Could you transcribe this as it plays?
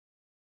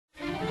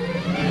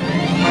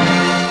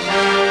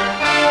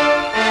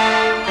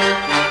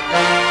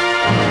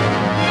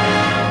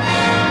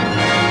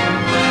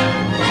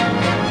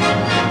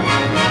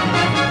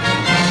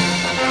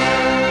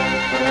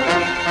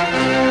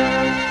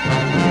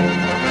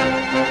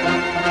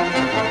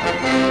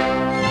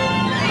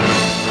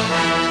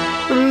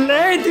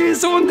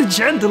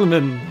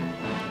gentlemen,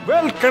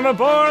 welcome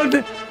aboard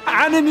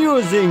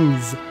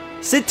Animusings.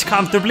 Sit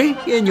comfortably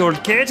in your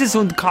carriages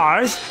and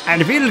cars,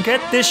 and we'll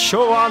get this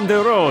show on the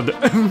road.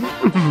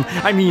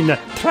 I mean,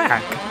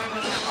 track.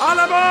 All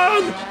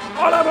aboard!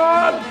 All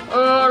aboard!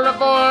 All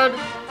aboard!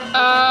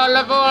 All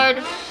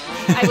aboard!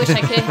 I wish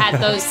I could have had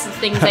those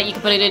things that you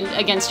could put it in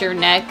against your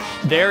neck.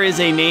 There is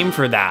a name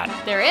for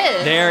that. There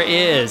is. There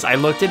is. I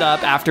looked it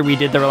up after we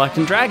did the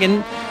Reluctant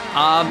Dragon.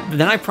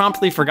 Then I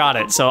promptly forgot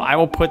it, so I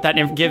will put that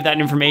give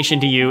that information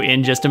to you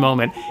in just a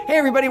moment. Hey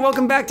everybody,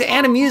 welcome back to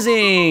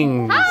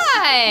Animusing.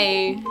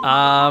 Hi.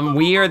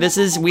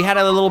 We had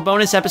a little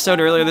bonus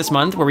episode earlier this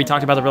month where we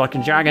talked about the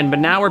Reluctant Dragon, but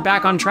now we're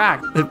back on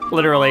track,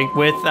 literally,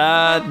 with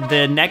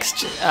the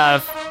next.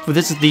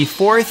 This is the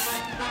fourth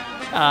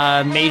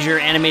major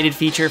animated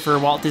feature for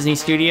Walt Disney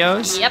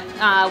Studios.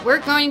 Yep. We're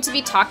going to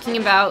be talking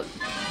about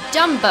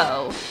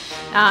Dumbo.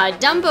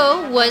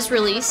 Dumbo was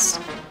released.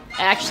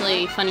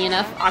 Actually, funny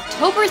enough,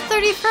 October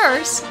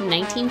 31st,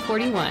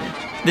 1941.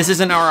 This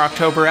isn't our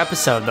October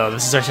episode, though.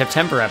 This is our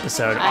September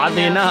episode,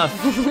 oddly enough.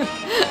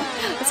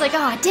 It's like,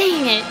 oh,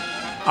 dang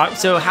it.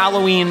 So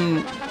Halloween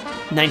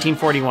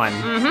 1941.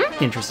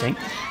 Mm-hmm. Interesting.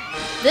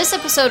 This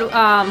episode,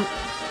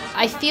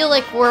 I feel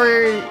like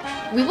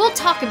we will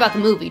talk about the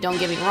movie, don't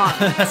get me wrong.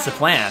 That's the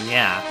plan,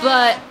 yeah.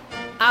 But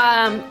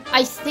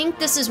I think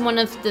this is one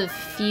of the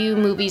few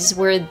movies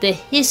where the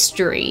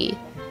history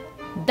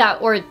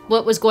or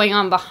what was going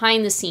on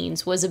behind the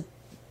scenes was a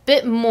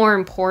bit more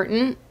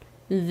important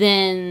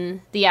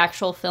than the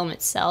actual film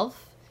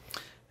itself.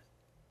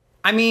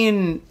 I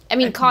mean,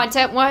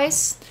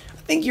 content-wise? I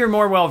think you're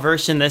more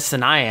well-versed in this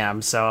than I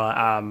am, so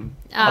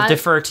I'll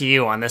defer to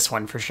you on this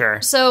one for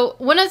sure. So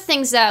one of the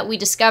things that we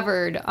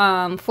discovered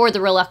for the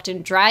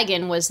Reluctant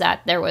Dragon was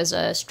that there was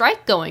a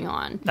strike going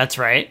on. That's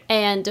right.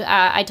 And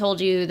I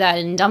told you that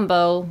in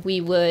Dumbo,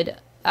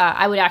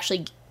 I would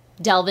actually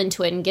delve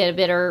into it and get a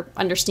better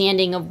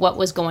understanding of what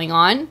was going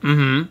on.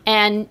 Mm-hmm.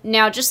 And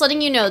now, just letting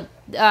you know,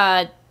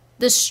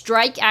 the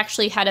strike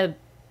actually had a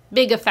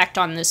big effect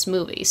on this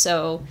movie.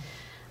 So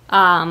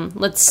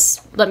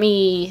let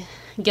me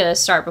get a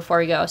start before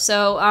we go.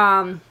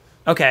 So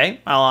okay.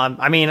 Well,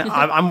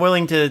 I'm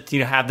willing to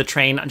have the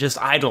train just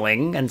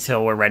idling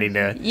until we're ready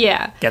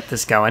to get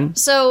this going.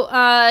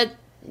 So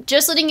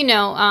just letting you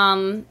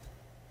know,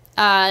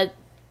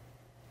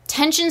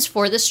 tensions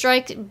for the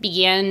strike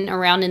began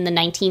around in the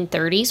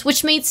 1930s,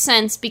 which made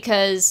sense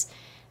because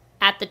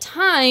at the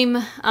time,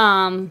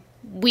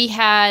 we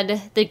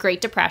had the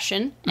Great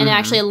Depression, and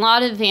actually a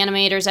lot of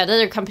animators at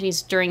other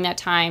companies during that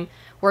time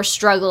were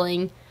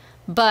struggling.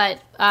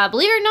 But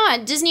believe it or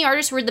not, Disney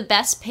artists were the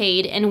best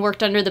paid and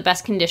worked under the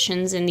best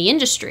conditions in the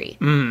industry.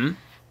 Mm-hmm.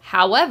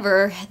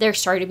 However, there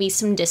started to be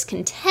some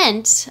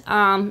discontent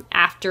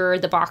after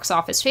the box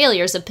office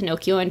failures of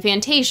Pinocchio and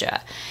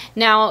Fantasia.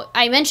 Now,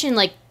 I mentioned,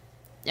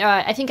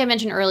 I think I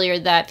mentioned earlier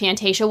that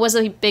Fantasia was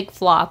a big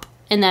flop,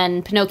 and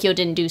then Pinocchio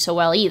didn't do so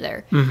well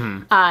either.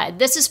 Mm-hmm.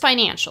 This is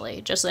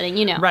financially, just letting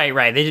you know.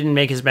 Right. They didn't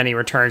make as many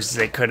returns as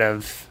they could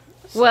have.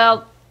 So.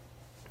 Well,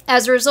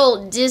 as a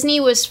result, Disney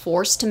was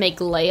forced to make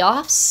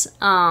layoffs,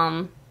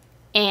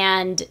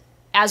 and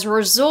as a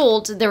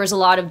result, there was a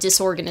lot of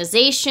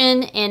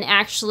disorganization, and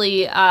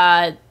actually,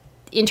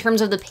 in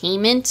terms of the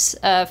payment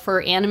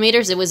for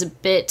animators, it was a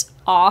bit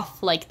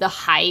off. The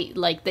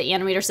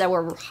animators that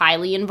were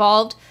highly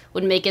involved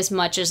would make as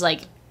much as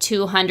 $200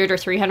 or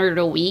 $300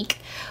 a week,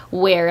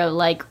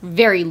 where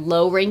very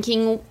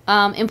low-ranking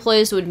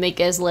employees would make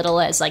as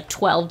little as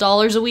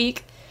 $12 a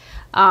week.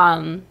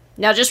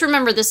 Now, just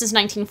remember, this is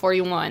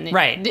 1941.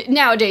 Right.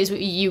 Nowadays,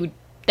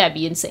 that'd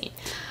be insane.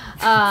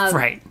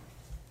 Right.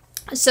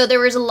 So there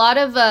was a lot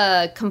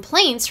of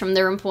complaints from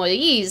their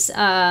employees,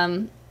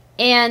 and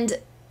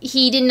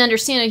he didn't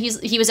understand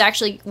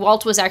it.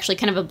 Walt was actually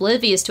kind of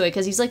oblivious to it,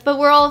 because he's like, but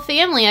we're all a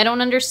family. I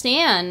don't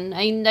understand.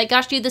 I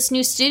got you this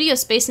new studio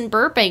space in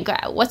Burbank.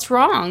 What's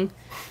wrong?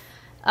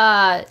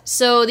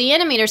 So the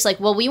animator's like,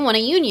 well, we want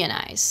to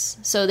unionize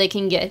so they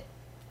can get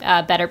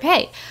better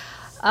pay.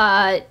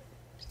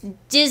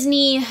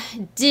 Disney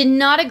did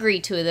not agree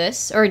to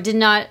this, or did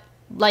not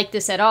like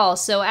this at all.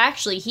 So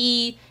actually,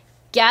 he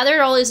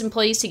gathered all his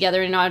employees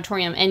together in an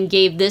auditorium and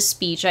gave this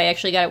speech. I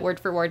actually got it word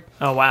for word.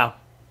 Oh, wow.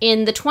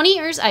 In the 20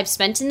 years I've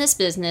spent in this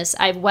business,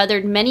 I've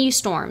weathered many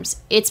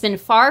storms. It's been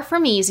far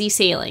from easy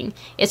sailing.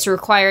 It's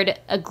required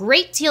a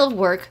great deal of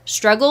work,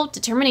 struggle,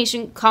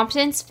 determination,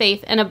 competence,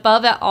 faith, and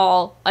above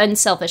all,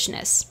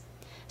 unselfishness.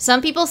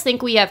 Some people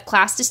think we have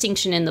class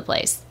distinction in the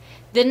place.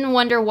 Then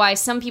wonder why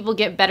some people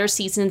get better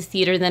seats in the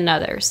theater than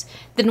others.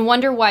 Then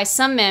wonder why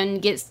some men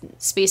get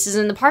spaces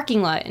in the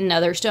parking lot and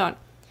others don't.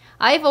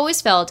 I have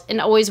always felt, and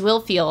always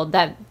will feel,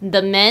 that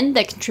the men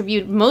that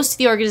contribute most to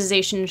the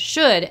organization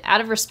should,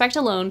 out of respect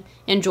alone,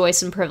 enjoy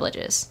some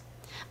privileges.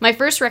 My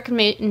first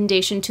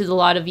recommendation to the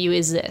lot of you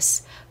is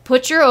this.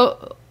 Put your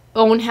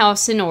own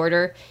house in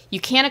order. You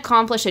can't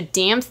accomplish a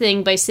damn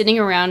thing by sitting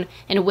around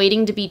and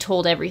waiting to be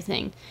told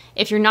everything.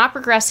 If you're not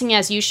progressing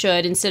as you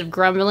should, instead of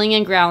grumbling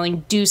and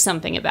growling, do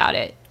something about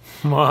it.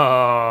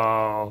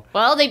 Whoa.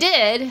 Well, they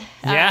did.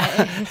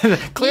 Yeah.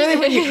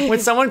 Clearly, when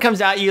someone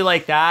comes at you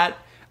like that,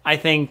 I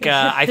think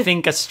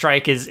a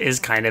strike is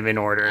kind of in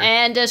order.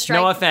 And a strike.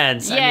 No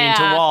offense. Yeah. I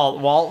mean, to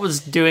Walt. Walt was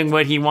doing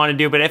what he wanted to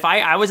do. But if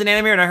I was an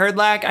animator and I heard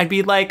that, I'd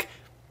be like,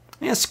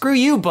 yeah, screw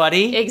you,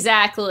 buddy.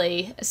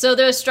 Exactly. So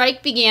the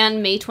strike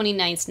began May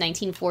 29th,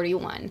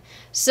 1941.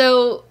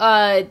 So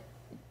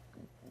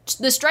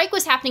the strike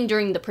was happening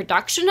during the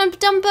production of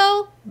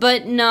Dumbo,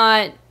 but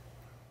not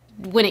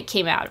when it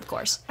came out, of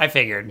course. I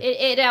figured.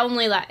 It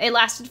only it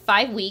lasted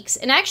 5 weeks.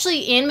 And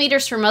actually,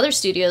 animators from other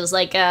studios,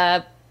 like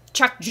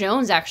Chuck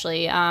Jones,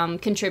 actually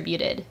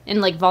contributed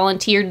and like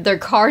volunteered their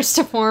cars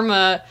to form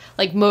a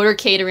like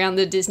motorcade around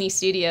the Disney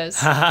studios.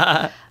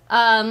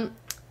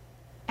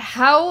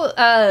 How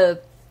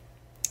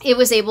it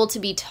was able to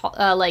be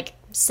like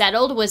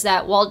settled was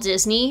that Walt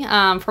Disney,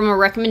 from a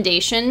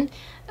recommendation,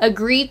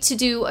 agreed to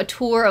do a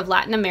tour of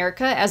Latin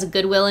America as a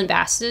goodwill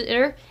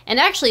ambassador, and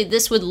actually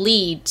this would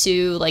lead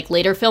to like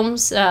later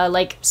films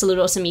like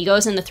Saludos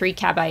Amigos and The Three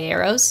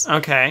Caballeros.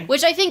 Okay.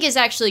 Which I think is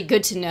actually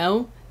good to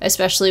know,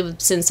 especially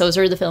since those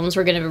are the films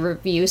we're going to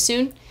review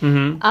soon.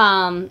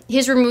 Mm-hmm.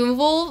 His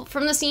removal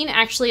from the scene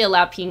actually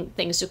allowed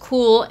things to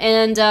cool,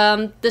 and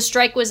the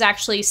strike was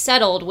actually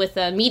settled with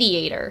a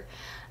mediator.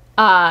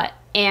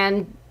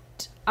 And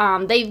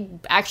they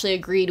actually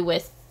agreed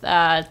with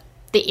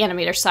the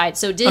animator side.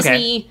 So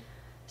Disney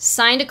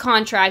signed a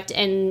contract,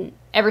 and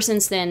ever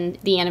since then,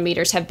 the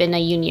animators have been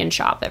a union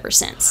shop ever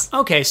since.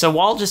 Okay, so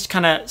Walt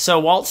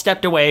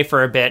stepped away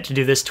for a bit to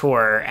do this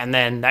tour, and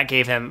then that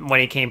gave him, when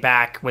he came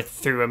back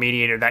through a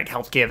mediator, that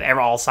helped give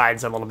all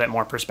sides a little bit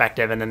more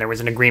perspective, and then there was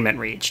an agreement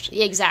reached.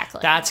 Exactly.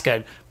 That's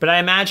good. But I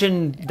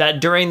imagine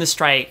that during the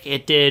strike,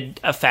 it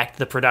did affect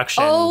the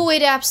production. Oh,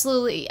 it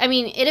absolutely. I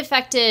mean, it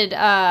affected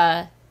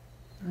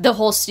the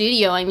whole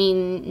studio. I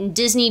mean,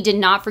 Disney did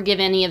not forgive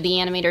any of the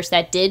animators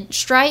that did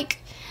strike.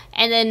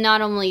 And then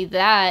not only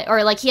that,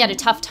 or like he had a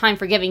tough time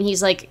forgiving.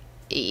 It's like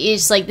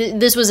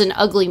this was an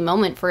ugly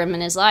moment for him in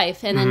his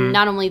life. And then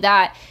not only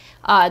that,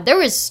 there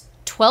was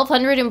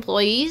 1,200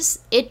 employees.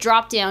 It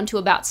dropped down to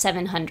about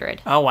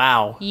 700. Oh,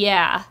 wow.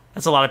 Yeah.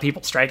 That's a lot of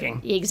people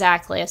striking.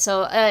 Exactly.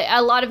 So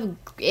a lot of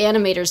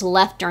animators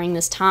left during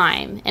this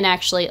time, and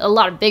actually a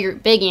lot of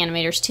big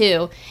animators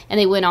too, and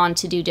they went on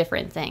to do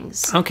different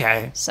things.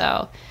 Okay.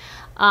 So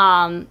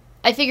I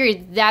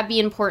figured that'd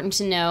be important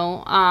to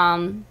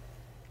know,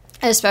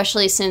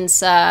 especially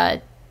since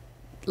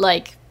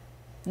like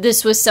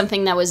this was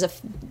something that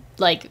was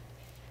like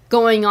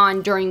going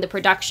on during the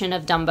production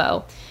of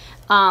Dumbo.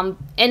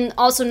 And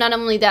also not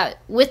only that,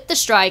 with the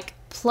strike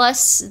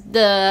plus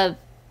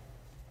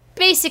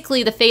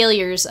basically the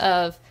failures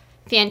of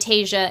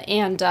Fantasia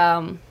and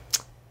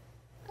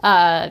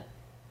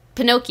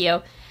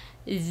Pinocchio,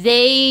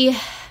 they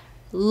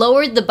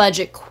lowered the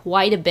budget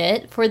quite a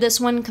bit for this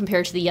one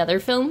compared to the other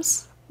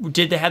films.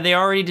 Had they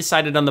already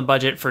decided on the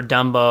budget for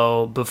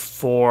Dumbo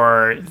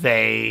before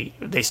they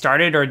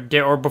started,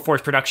 or before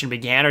production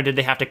began, or did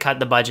they have to cut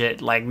the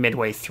budget like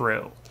midway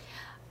through?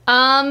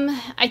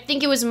 I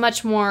think it was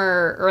much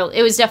more early.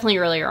 It was definitely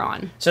earlier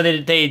on. So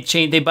they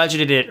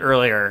budgeted it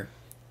earlier.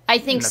 I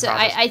think so.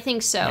 I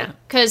think so. Yeah.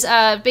 Because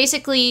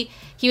basically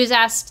he was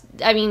asked,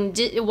 I mean,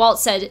 Walt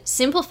said,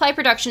 simplify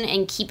production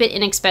and keep it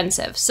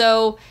inexpensive.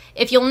 So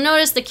if you'll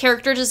notice the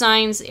character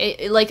designs,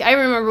 like I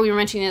remember we were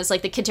mentioning this,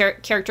 like the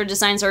character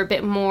designs are a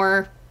bit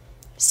more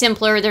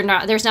simpler.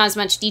 There's not as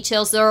much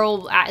details. There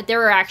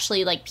are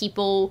actually like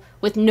people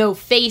with no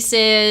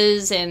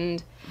faces,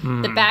 and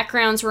the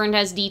backgrounds weren't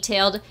as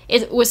detailed.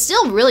 It was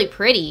still really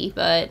pretty,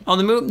 but... Oh,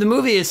 the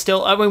movie is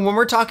still... I mean, when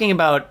we're talking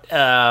about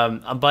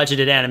a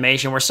budgeted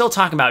animation, we're still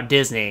talking about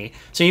Disney.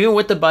 So even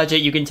with the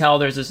budget, you can tell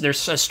there's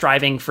a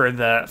striving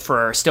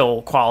for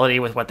still quality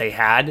with what they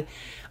had.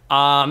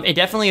 It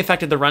definitely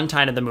affected the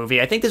runtime of the movie.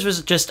 I think this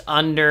was just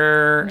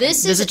under...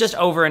 This is just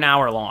over an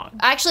hour long.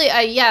 Actually,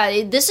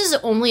 this is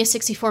only a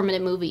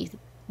 64-minute movie.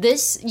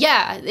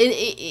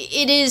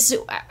 It is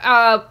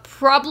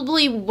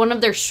probably one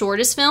of their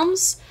shortest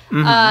films.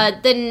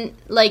 Then,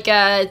 like,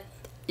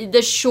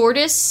 the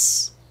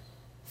shortest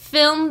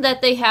film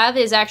that they have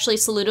is actually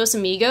Saludos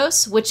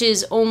Amigos, which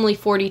is only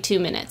 42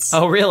 minutes.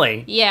 Oh,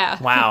 really?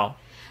 Yeah. Wow.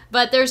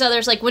 But there's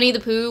others, like Winnie the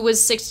Pooh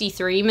was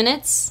 63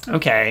 minutes.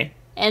 Okay.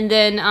 And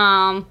then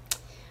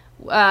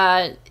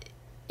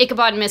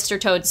Ichabod and Mr.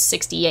 Toad's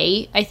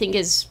 68, I think,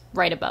 is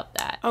right above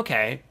that.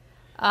 Okay.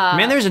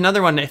 Man, there's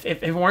another one. If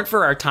it weren't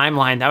for our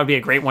timeline, that would be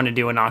a great one to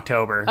do in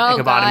October. Oh,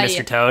 Ichabod God, and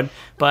Mr. Toad.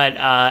 But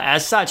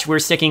as such, we're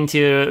sticking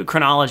to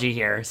chronology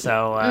here.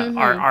 So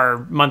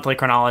our monthly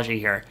chronology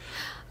here.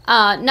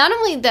 Not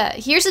only that,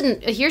 here's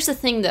the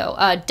thing though.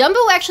 Dumbo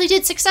actually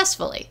did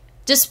successfully,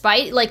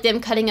 despite like them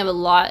cutting a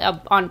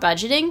lot on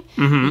budgeting.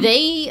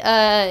 They,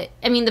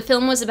 the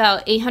film was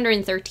about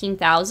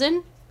 $813,000,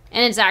 and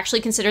it's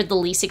actually considered the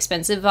least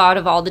expensive out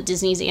of all the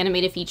Disney's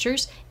animated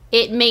features.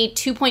 It made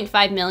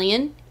 $2.5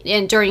 million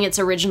during its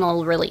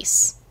original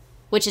release,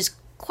 which is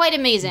quite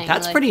amazing.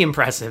 That's pretty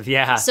impressive,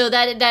 yeah. So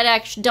that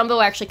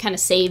Dumbo actually kind of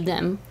saved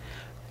them.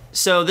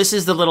 So this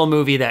is the little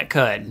movie that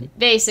could.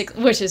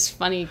 Which is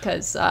funny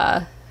because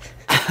we'll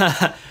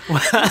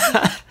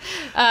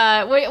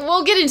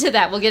get into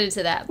that.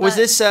 Was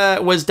this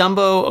was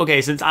Dumbo?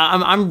 Okay, since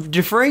I'm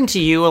deferring to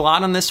you a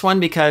lot on this one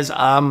because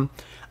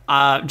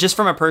just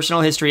from a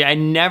personal history, I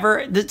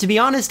never, to be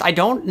honest, I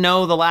don't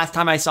know the last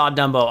time I saw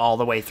Dumbo all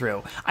the way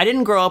through. I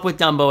didn't grow up with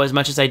Dumbo as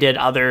much as I did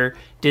other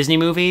Disney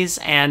movies,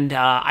 and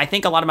I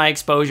think a lot of my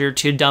exposure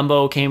to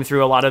Dumbo came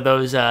through a lot of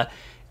those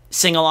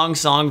sing-along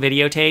song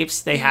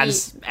videotapes. They had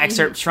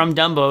excerpts from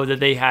Dumbo that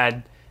they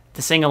had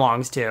the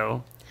sing-alongs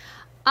to.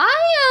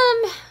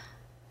 I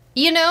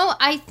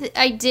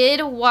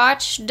did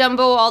watch Dumbo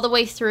all the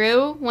way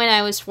through when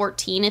I was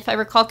 14, if I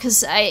recall,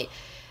 because I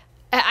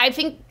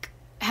think,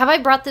 have I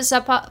brought this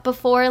up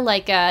before?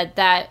 Like,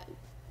 that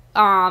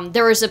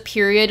there was a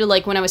period,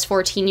 like, when I was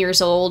 14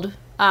 years old,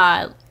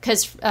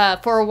 because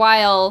for a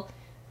while,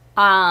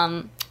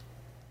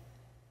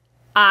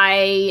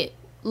 I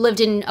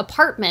lived in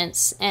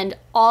apartments, and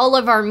all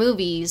of our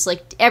movies,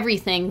 like,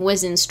 everything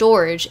was in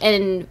storage,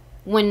 and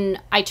when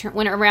I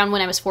went around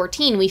when I was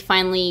 14, we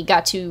finally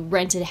got to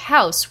rent a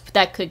house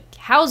that could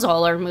house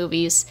all our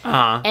movies.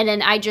 And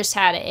then I just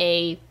had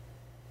a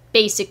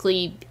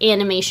basically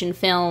animation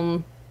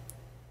film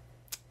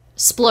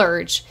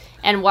splurge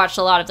and watched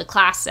a lot of the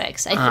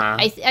classics.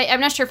 I'm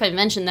not sure if I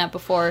mentioned that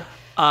before.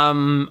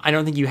 I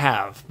don't think you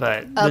have,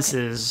 but okay. This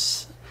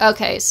is...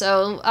 Okay,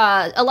 so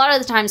a lot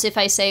of the times if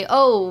I say,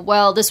 oh,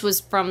 well, this was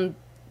from...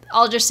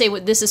 I'll just say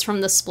this is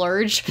from the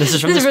splurge. This is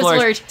from the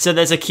splurge. So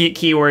that's a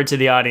key word to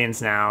the audience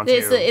now,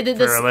 too, for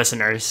our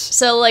listeners.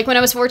 So, like, when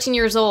I was 14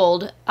 years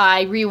old,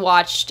 I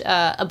rewatched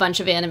a bunch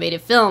of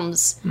animated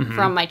films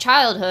from my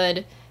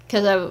childhood,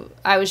 because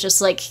I was just,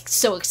 like,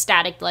 so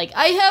ecstatic, like,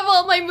 I have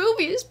all my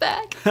movies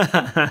back.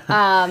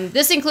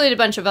 This included a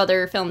bunch of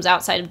other films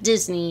outside of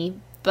Disney,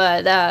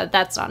 but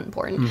that's not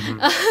important.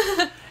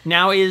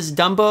 Now, is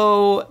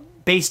Dumbo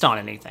based on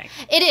anything?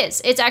 It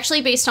is. It's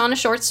actually based on a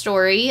short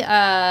story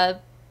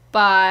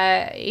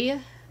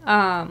it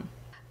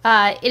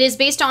is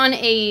based on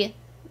a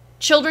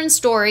children's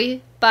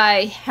story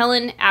by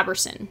Helen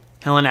Aberson.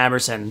 Helen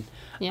Aberson.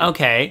 Yeah.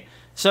 Okay.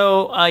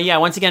 So,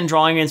 once again,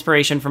 drawing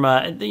inspiration from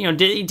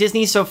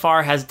Disney so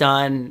far has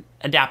done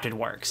adapted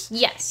works.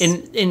 Yes.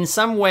 In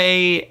some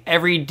way,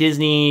 every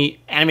Disney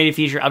animated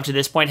feature up to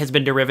this point has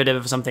been derivative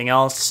of something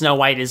else. Snow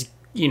White is,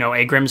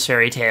 a Grimm's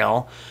fairy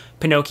tale.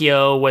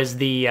 Pinocchio was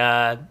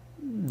the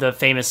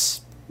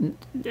famous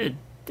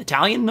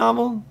Italian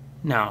novel?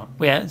 No.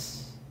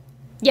 Yes.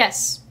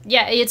 Yes.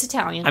 Yeah, it's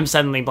Italian. I'm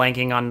suddenly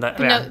blanking on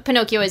the...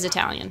 Pinocchio is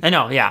Italian. I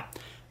know, yeah.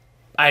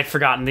 I'd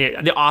forgotten.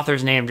 The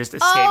author's name just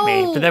escaped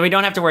me. But then we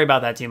don't have to worry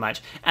about that too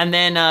much. And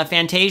then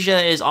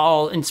Fantasia is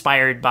all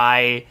inspired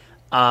by...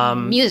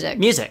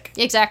 Music.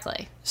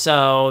 Exactly.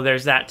 So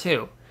there's that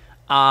too.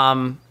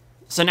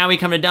 So now we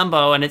come to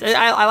Dumbo, and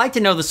I like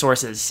to know the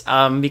sources.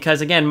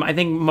 Because, again, I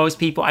think most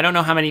people... I don't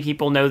know how many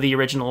people know the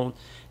original...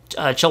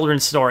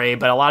 children's story,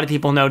 but a lot of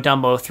people know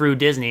Dumbo through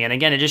Disney, and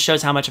again, it just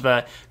shows how much of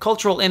a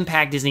cultural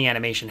impact Disney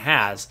animation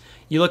has.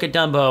 You look at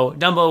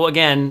Dumbo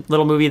again,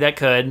 little movie that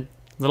could,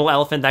 little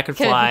elephant that could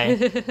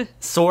fly,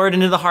 soared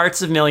into the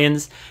hearts of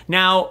millions.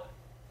 Now,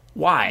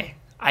 why?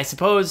 I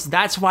suppose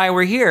that's why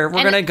we're here.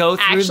 We're going to go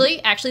through...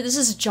 Actually, this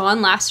is John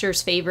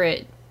Lasseter's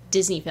favorite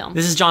Disney film.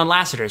 This is John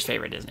Lasseter's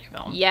favorite Disney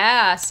film.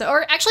 Yeah,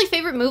 or actually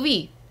favorite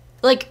movie.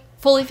 Like,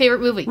 fully favorite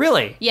movie.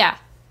 Really? Yeah.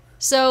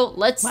 So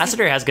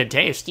Lasseter has good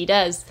taste. He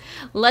does.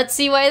 Let's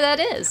see why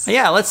that is.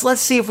 Yeah, let's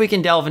see if we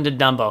can delve into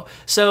Dumbo.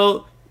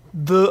 So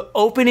the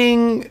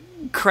opening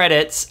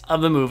credits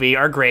of the movie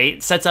are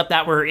great. Sets up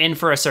that we're in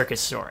for a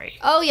circus story.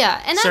 Oh yeah,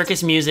 and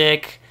circus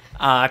music,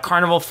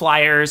 carnival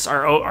flyers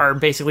are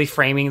basically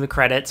framing the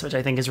credits, which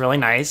I think is really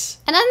nice.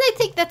 And then I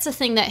think that's the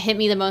thing that hit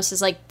me the most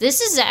is like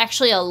this is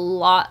actually a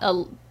lot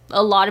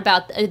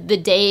about the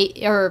day,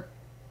 or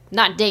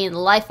not day in the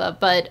life of,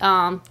 but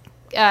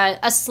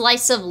a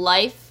slice of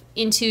life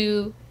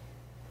into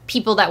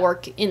people that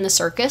work in the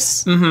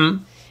circus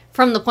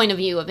from the point of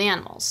view of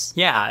animals.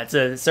 Yeah, it's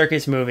a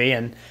circus movie,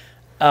 and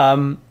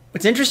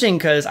it's interesting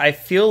because I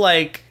feel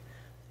like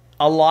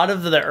a lot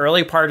of the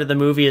early part of the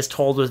movie is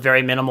told with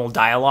very minimal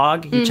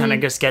dialogue. You kind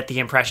of just get the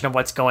impression of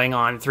what's going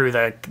on through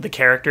the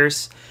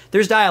characters.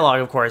 There's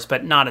dialogue, of course,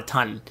 but not a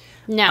ton.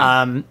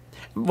 No.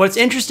 What's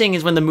interesting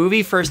is when the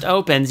movie first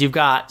opens, you've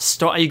got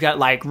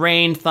like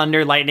rain,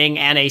 thunder, lightning,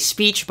 and a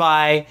speech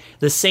by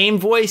the same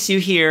voice you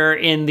hear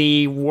in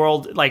the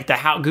world, like the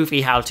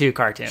Goofy How-To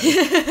cartoon,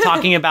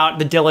 talking about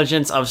the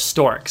diligence of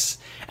storks.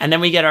 And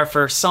then we get our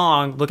first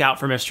song, "Look Out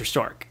for Mr.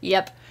 Stork."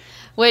 Yep.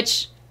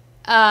 Which,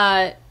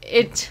 I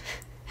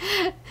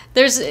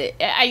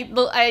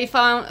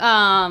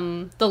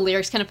found the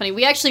lyrics kind of funny.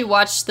 We actually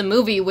watched the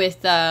movie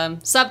with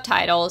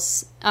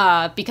subtitles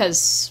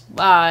because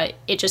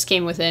it just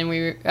came within.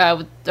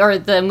 Or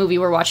the movie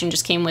we're watching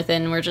just came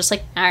within. And we're just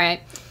like, all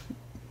right.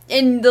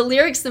 And the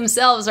lyrics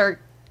themselves are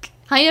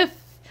kind of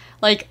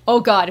like, oh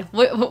God,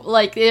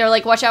 like they're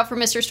like, watch out for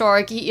Mr.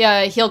 Stork.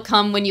 He'll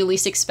come when you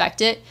least expect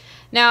it.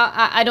 Now,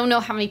 I don't know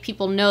how many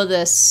people know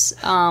this.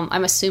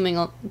 I'm assuming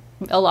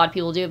a lot of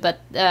people do, but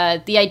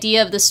the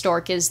idea of the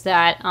stork is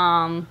that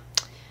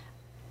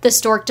the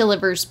stork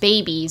delivers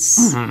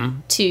babies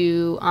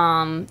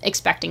to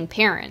expecting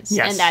parents.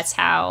 Yes. And that's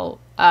how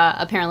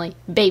apparently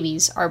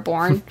babies are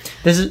born.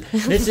 This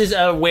is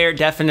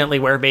definitely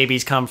where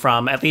babies come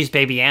from, at least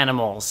baby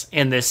animals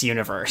in this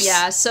universe.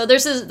 Yeah, so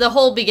there's the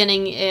whole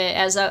beginning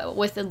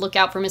with the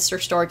Lookout for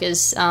Mr. Stork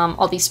is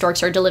all these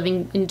storks are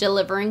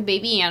delivering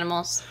baby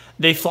animals.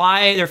 They're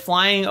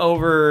flying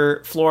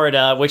over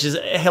Florida, which is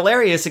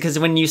hilarious because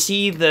when you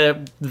see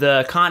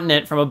the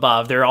continent from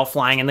above, they're all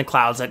flying in the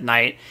clouds at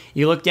night.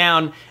 You look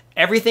down,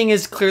 everything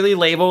is clearly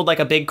labeled like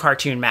a big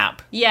cartoon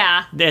map.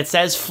 Yeah. It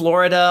says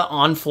Florida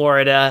on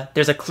Florida.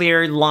 There's a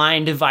clear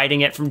line dividing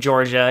it from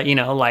Georgia,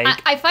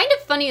 like... I find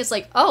it funny, it's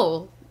like,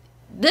 oh,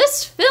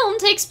 this film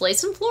takes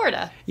place in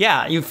Florida.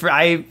 Yeah,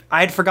 I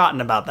had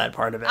forgotten about that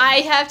part of it. I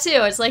have too.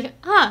 It's like,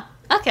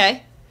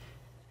 okay.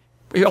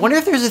 I wonder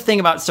if there's a thing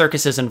about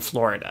circuses in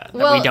Florida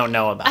that we don't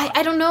know about.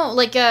 I don't know.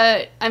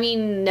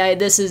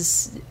 This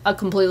is a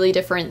completely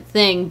different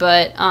thing,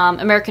 but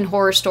American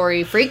Horror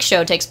Story Freak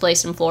Show takes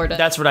place in Florida.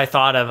 That's what I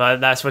thought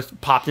of. That's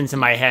what popped into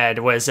my head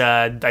was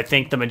I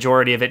think the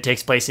majority of it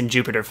takes place in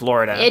Jupiter,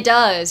 Florida. It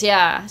does,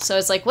 yeah. So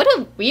it's like, what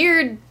a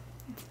weird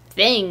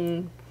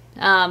thing.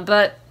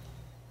 But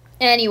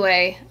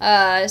anyway,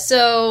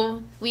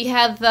 so we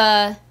have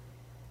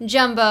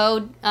Jumbo,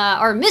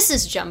 or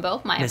Mrs. Jumbo,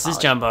 Mrs.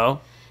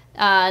 Jumbo.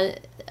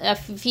 A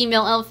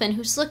female elephant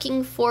who's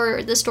looking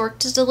for the stork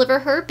to deliver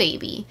her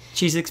baby.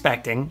 She's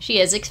expecting. She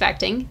is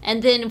expecting.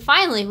 And then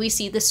finally we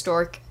see the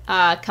stork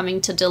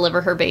coming to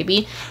deliver her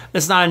baby.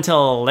 It's not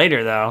until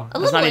later, though.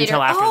 It's not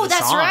until after the song. Oh,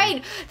 that's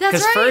right. That's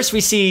right. Because first we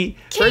see...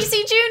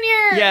 Casey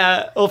Jr.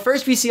 Yeah. Well,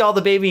 first we see all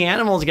the baby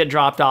animals get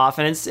dropped off,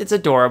 and it's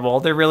adorable.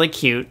 They're really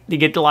cute. You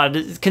get a lot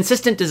of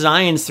consistent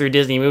designs through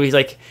Disney movies.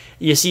 Like,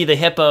 you see the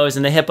hippos,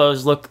 and the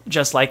hippos look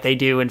just like they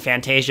do in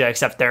Fantasia,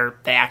 except they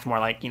act more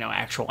like,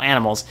 actual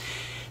animals.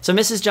 So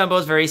Mrs. Jumbo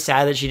is very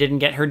sad that she didn't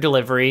get her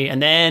delivery,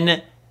 and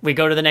then we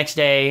go to the next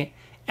day,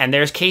 and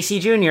there's Casey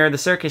Jr., the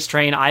circus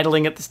train,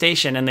 idling at the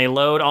station, and they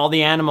load all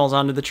the animals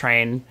onto the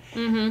train.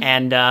 Mm-hmm.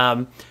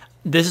 And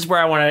this is where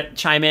I want to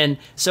chime in.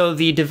 So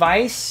the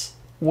device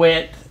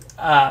that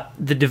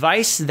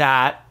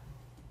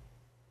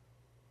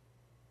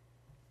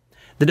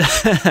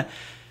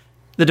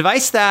the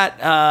device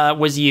that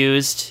was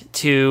used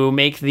to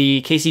make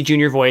the Casey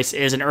Jr. voice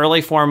is an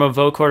early form of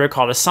vocoder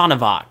called a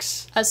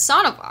Sonovox. A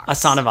Sonovox. A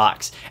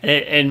Sonovox.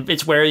 And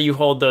it's where you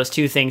hold those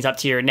two things up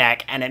to your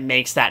neck, and it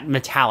makes that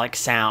metallic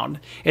sound.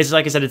 It's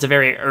like I said, it's a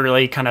very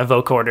early kind of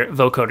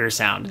vocoder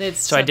sound.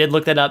 So I did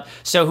look that up.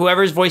 So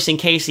whoever's voicing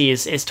Casey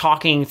is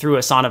talking through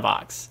a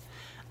Sonovox.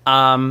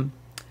 And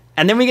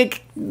then we get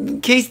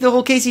the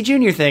whole Casey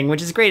Jr. thing,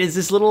 which is great. It's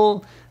this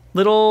little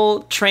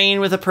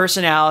train with a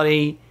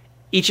personality.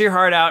 Eat your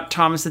heart out,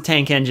 Thomas the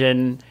Tank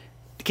Engine.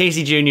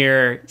 Casey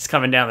Jr. is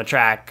coming down the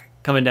track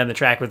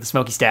with the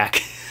Smokey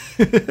Stack.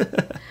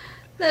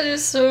 That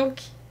is so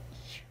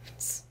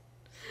cute.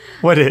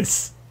 What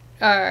is?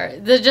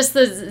 Just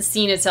the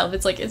scene itself.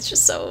 It's like it's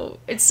so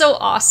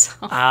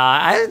awesome.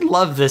 I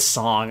love this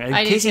song.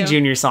 Casey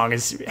too. Jr. song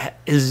is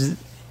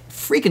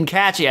freaking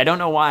catchy. I don't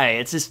know why.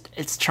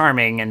 It's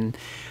charming, and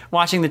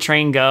watching the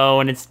train go,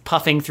 and it's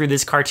puffing through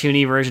this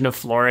cartoony version of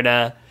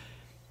Florida.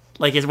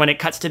 Like, is when it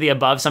cuts to the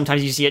above,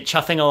 sometimes you see it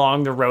chuffing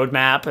along the road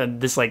map,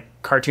 and this like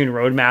cartoon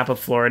road map of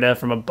Florida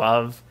from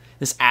above,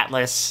 this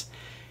atlas,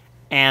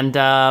 and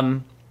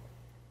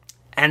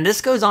this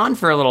goes on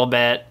for a little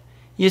bit.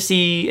 You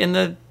see, and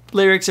the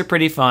lyrics are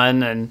pretty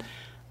fun, and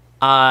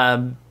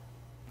I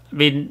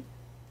mean,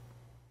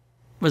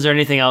 was there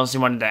anything else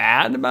you wanted to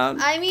add about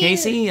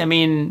Casey? I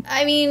mean,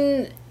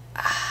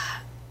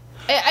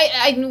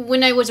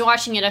 when I was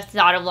watching it, I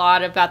thought a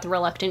lot about the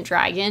Reluctant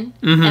Dragon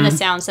and the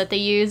sounds that they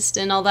used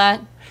and all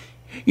that.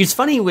 It's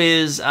funny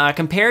with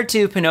compared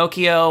to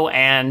Pinocchio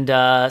and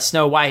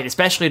Snow White,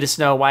 especially to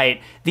Snow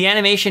White, the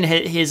animation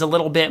is a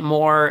little bit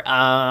more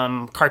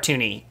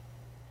cartoony.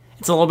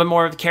 It's a little bit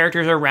more of the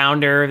characters are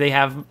rounder. They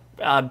have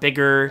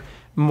bigger,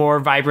 more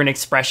vibrant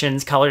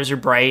expressions. Colors are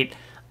bright.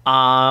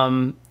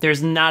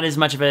 There's not as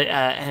much of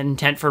an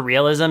intent for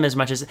realism as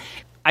much as...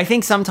 I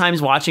think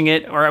sometimes watching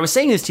it, or I was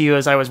saying this to you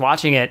as I was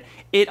watching it,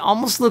 it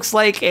almost looks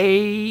like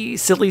a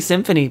silly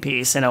symphony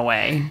piece in a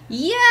way.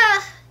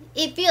 Yeah,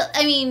 it feels,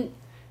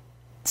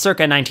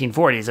 circa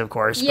 1940s, of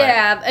course.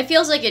 Yeah, but it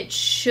feels like it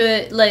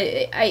should,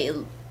 like,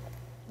 I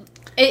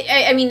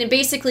mean,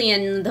 basically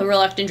in The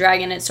Reluctant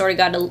Dragon, it sort of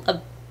got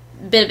a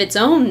bit of its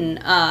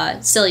own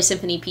silly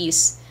symphony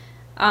piece.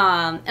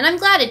 And I'm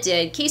glad it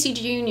did. Casey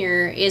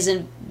Jr.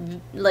 isn't,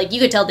 like, you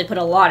could tell they put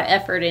a lot of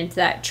effort into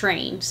that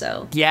train,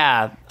 so.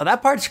 Yeah,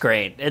 that part's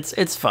great.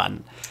 It's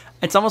fun.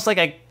 It's almost like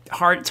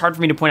it's hard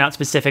for me to point out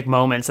specific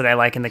moments that I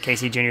like in the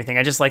Casey Jr. thing.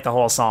 I just like the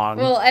whole song.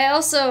 Well,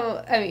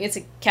 it's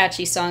a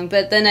catchy song,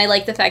 but then I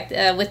like the fact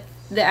with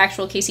the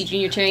actual Casey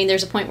Jr. train,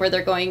 there's a point where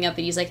they're going up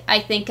and he's like, I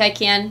think I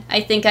can.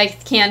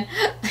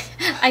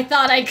 I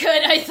thought I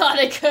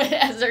could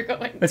as they're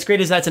going. What's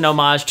great is that's an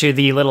homage to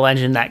the little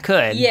engine that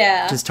could.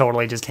 Yeah. Which is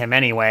totally just him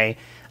anyway.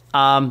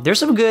 There's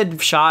some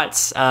good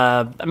shots.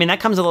 I mean, that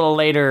comes a little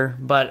later,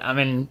 but I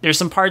mean, there's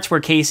some parts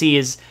where Casey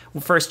is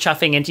first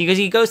chuffing into, because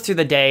he goes through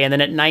the day and then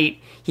at night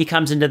he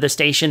comes into the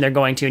station they're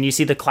going to, and you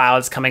see the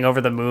clouds coming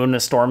over the moon, the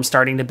storm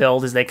starting to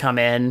build as they come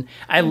in.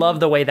 I love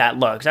the way that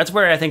looks. That's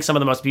where I think some of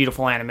the most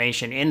beautiful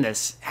animation in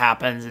this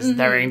happens, is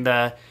during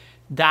that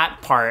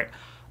part.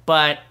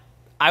 But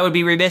I would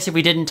be remiss if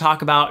we didn't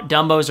talk about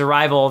Dumbo's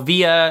arrival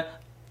via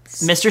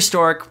Mr.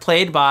 Stork,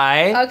 played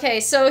by... Okay,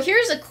 so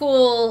here's a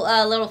cool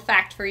little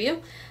fact for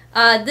you.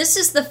 This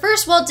is the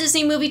first Walt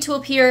Disney movie to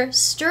appear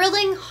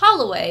Sterling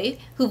Holloway,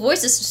 who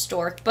voices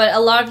Stork, but a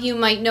lot of you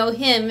might know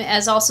him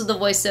as also the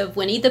voice of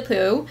Winnie the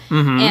Pooh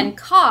and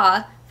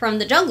Kaa from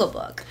The Jungle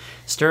Book.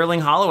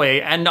 Sterling Holloway,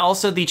 and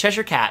also the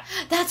Cheshire Cat.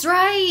 That's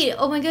right!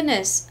 Oh my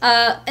goodness.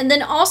 And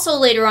then also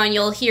later on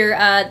you'll hear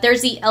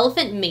there's the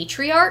elephant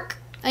matriarch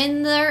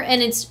in there,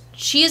 and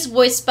she is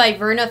voiced by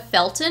Verna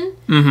Felton,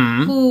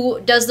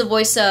 who does the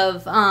voice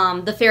of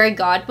the fairy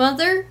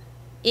godmother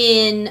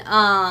in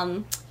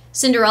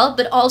Cinderella,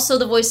 but also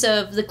the voice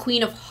of the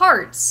Queen of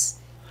Hearts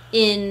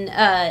in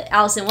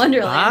Alice in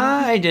Wonderland.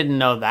 I didn't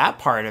know that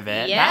part of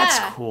it. Yeah.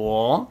 That's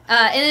cool.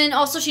 And then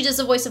also she does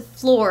the voice of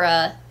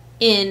Flora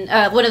in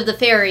one of the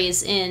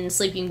fairies in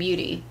Sleeping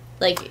Beauty.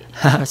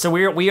 So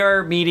we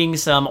are meeting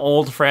some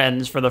old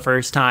friends for the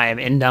first time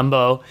in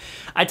Dumbo.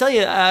 I tell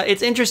you,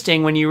 it's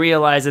interesting when you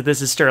realize that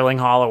this is Sterling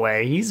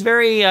Holloway. He's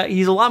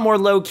he's a lot more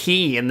low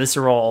key in this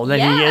role than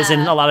he is in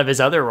a lot of his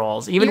other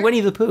roles, even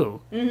Winnie the Pooh.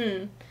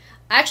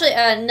 Actually,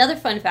 another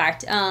fun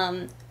fact.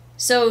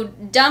 So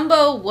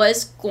Dumbo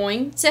was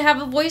going to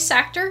have a voice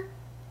actor,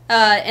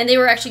 and they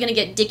were actually going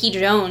to get Dickie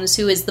Jones,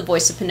 who is the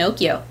voice of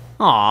Pinocchio.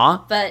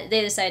 Aw. But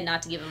they decided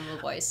not to give him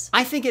a voice.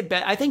 I think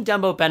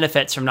Dumbo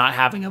benefits from not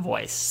having a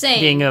voice.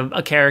 Same. Being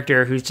a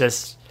character who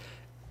just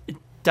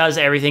does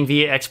everything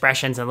via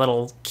expressions and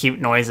little cute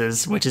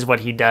noises, which is what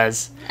he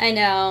does. I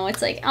know.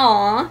 It's like,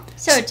 aw,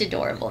 such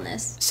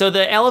adorableness. So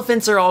the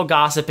elephants are all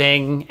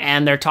gossiping,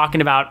 and they're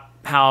talking about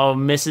how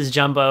Mrs.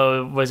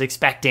 Jumbo was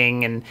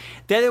expecting. And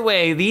the other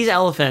way, these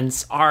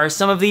elephants are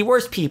some of the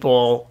worst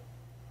people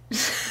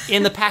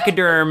in the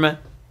pachyderm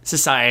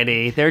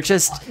society. They are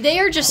just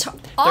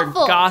awful.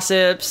 They're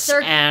gossips,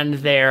 and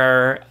they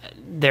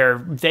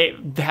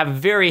have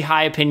very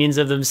high opinions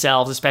of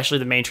themselves, especially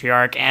the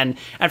matriarch. And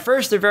at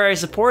first, they're very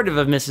supportive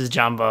of Mrs.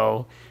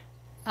 Jumbo.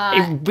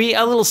 It'd be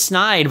a little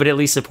snide, but at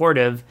least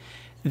supportive.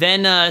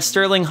 Then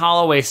Sterling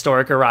Holloway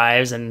Stork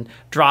arrives and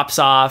drops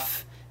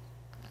off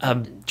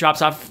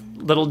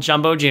little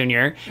Jumbo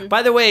Jr.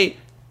 By the way,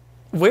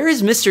 where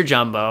is Mr.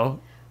 Jumbo?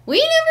 We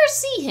never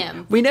see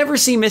him. We never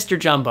see Mr.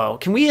 Jumbo.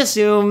 Can we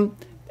assume...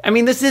 I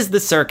mean, this is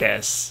the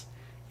circus.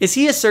 Is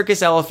he a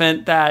circus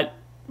elephant that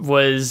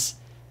was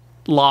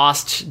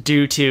lost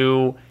due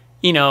to,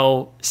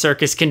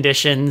 circus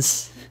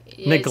conditions,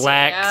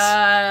 neglect,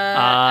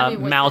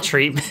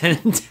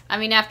 maltreatment? I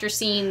mean, after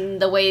seeing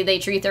the way they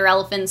treat their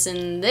elephants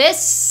in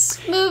this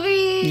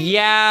movie...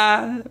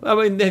 Yeah. I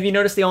mean, have you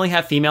noticed they only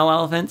have female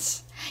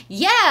elephants?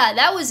 Yeah,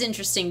 that was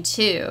interesting,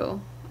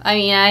 too. I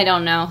mean, I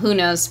don't know. Who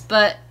knows?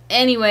 But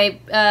anyway,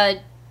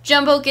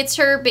 Jumbo gets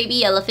her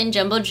baby elephant,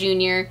 Jumbo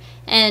Jr.,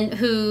 and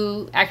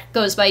who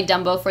goes by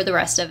Dumbo for the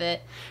rest of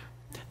it.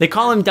 They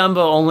call him Dumbo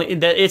only...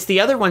 It's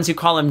the other ones who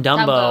call him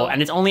Dumbo.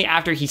 And it's only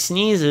after he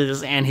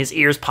sneezes and his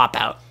ears pop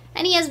out.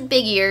 And he has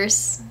big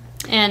ears.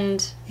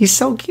 And... He's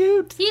so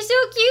cute. He's so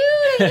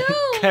cute, I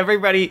know.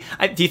 Everybody...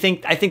 I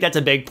think that's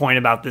a big point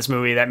about this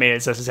movie that made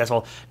it so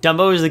successful.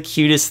 Dumbo is the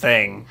cutest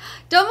thing.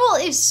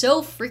 Dumbo is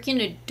so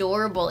freaking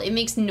adorable. It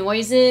makes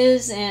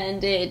noises,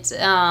 and it's...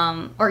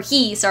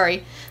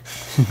 sorry.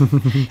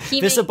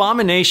 This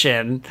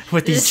abomination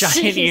with these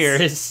giant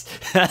ears.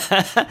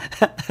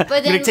 I'm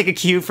going to take a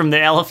cue from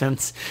the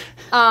elephants.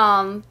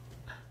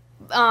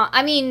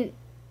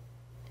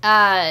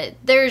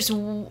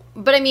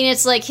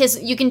 It's like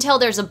you can tell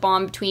there's a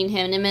bond between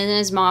him and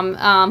his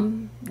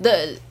mom.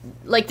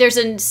 There's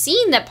a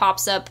scene that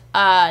pops up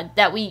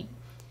that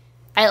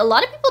a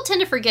lot of people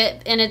tend to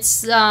forget, and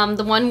it's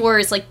the one where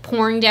it's like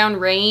pouring down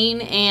rain,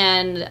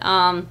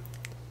 and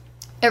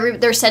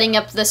they're setting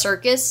up the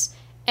circus,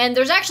 and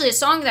there's actually a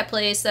song that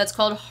plays that's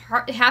called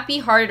Happy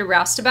Hearted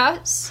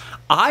Roustabouts.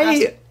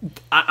 I'm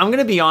going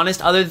to be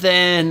honest, other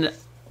than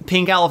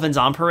Pink Elephants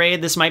on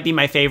Parade, this might be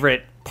my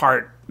favorite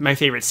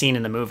scene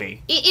in the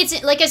movie.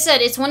 It's like I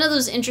said, it's one of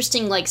those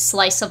interesting like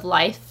slice of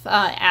life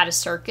at a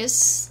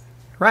circus.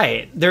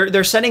 Right.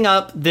 They're setting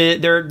up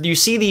you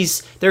see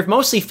these, they're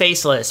mostly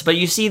faceless, but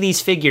you see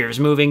these figures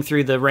moving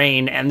through the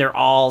rain, and they're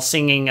all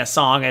singing a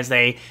song as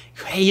they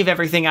heave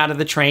everything out of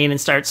the train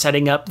and start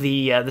setting up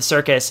the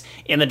circus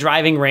in the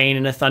driving rain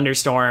in a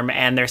thunderstorm,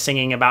 and they're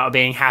singing about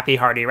being happy,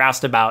 hearty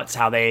roustabouts,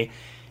 how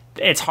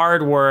it's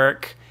hard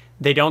work.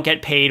 They don't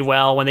get paid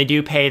well. When they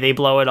do pay, they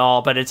blow it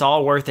all, but it's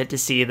all worth it to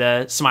see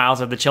the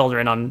smiles of the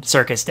children on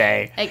circus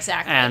day.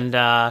 Exactly. And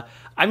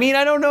I mean,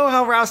 I don't know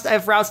how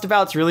if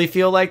roustabouts really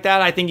feel like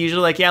that. I think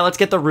usually like, yeah, let's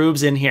get the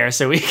rubes in here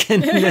so we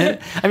can.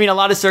 I mean, a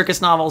lot of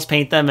circus novels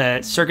paint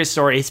them, circus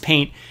stories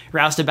paint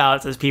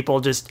roustabouts as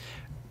people just,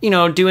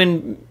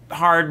 doing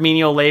hard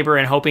menial labor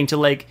and hoping to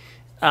like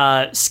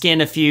skin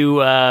a few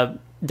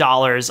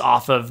dollars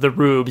off of the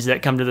rubes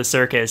that come to the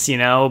circus,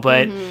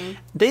 But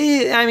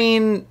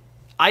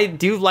I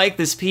do like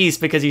this piece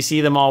because you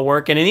see them all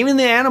working, and even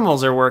the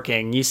animals are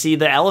working. You see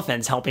the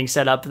elephants helping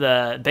set up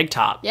the big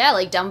top. Yeah,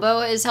 like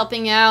Dumbo is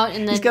helping out, and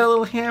then He's got a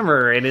little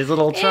hammer in his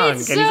little trunk,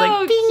 it's and he's like,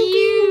 so "Ding,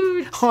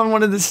 ding," cute. on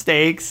one of the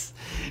stakes.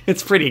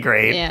 It's pretty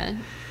great. Yeah,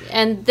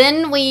 and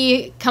then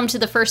we come to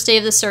the first day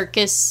of the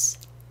circus.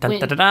 Dun,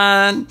 dun,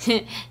 dun,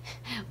 dun.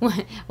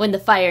 When the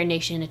Fire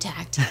Nation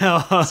attacked.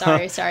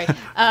 sorry.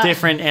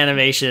 Different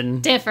animation.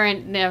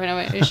 Different.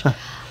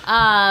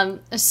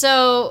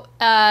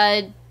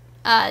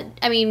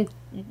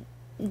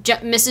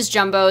 Mrs.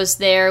 Jumbo's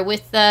there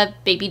with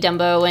baby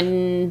Dumbo,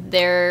 and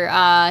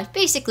they're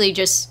basically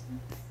just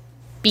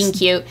being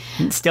cute.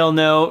 Still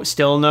no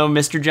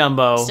Mr.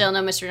 Jumbo. Still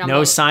no Mr. Jumbo.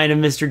 No sign of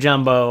Mr.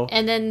 Jumbo.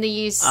 And then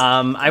these.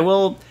 I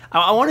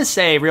want to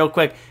say real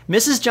quick,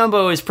 Mrs.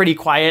 Jumbo is pretty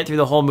quiet through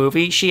the whole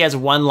movie. She has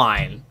one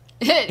line.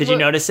 Did you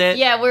notice it?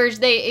 Yeah, where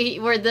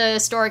the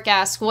stork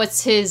asks,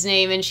 "What's his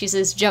name?" and she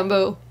says,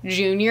 "Jumbo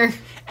Jr."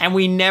 And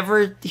we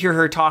never hear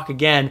her talk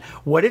again.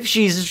 What if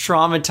she's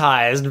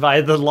traumatized by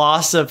the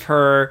loss of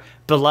her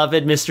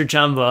beloved Mr.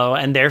 Jumbo,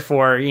 and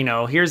therefore,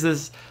 here's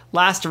this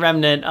last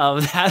remnant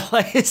of that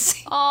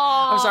legacy?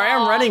 Aww. I'm sorry,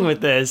 I'm running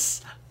with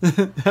this.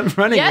 I'm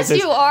running Yes, with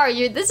this. you are.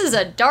 This is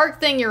a dark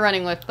thing you're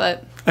running with,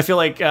 but I feel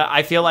like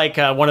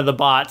one of the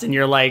bots, and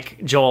you're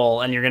like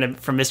Joel, and you're gonna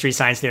from Mystery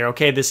Science Theater.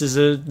 Okay, this is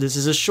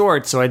a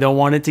short, so I don't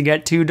want it to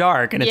get too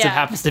dark, and it Yeah.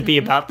 happens to be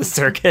about the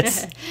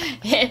circus.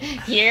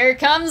 here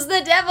comes the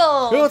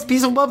devil. Oh, it's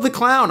Beelzebub the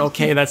clown.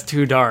 Okay, that's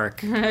too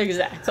dark.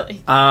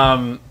 Exactly.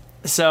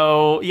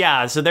 So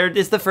there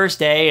it's the first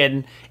day,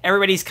 and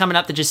everybody's coming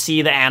up to just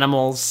see the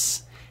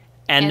animals,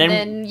 and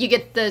then you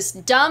get those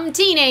dumb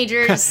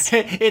teenagers.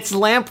 it's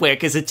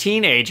Lampwick as a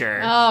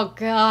teenager. Oh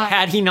god.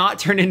 Had he not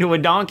turned into a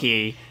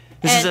donkey.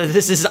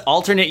 This is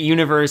alternate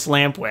universe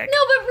Lampwick. No,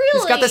 but really,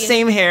 He's got the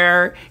same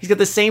hair. He's got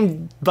the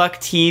same buck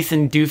teeth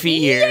and doofy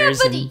ears.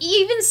 Yeah, but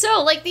even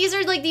so, like these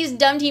are like these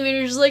dumb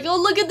teenagers. Like,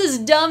 oh, look at this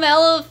dumb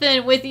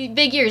elephant with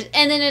big ears,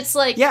 and then it's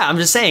like, yeah, I'm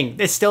just saying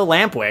it's still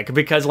Lampwick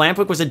because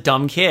Lampwick was a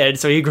dumb kid,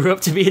 so he grew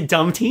up to be a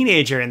dumb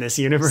teenager in this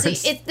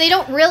universe. See, they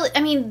don't really.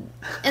 I mean,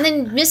 and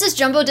then Mrs.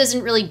 Jumbo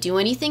doesn't really do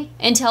anything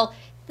until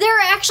they're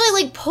actually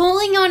like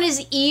pulling on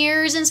his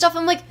ears and stuff.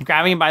 I'm like,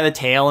 grabbing him by the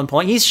tail and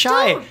pulling. He's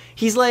shy. Don't.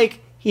 He's like.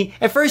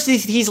 At first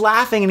he's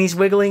laughing and he's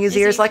wiggling his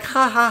ears like,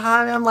 ha ha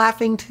ha, I'm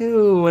laughing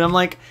too. And I'm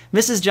like,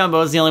 Mrs. Jumbo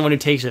is the only one who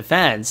takes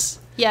offense.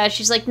 yeah,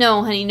 she's like,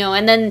 no, honey, no.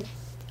 And then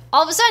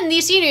all of a sudden,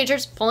 these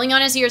teenagers pulling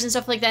on his ears and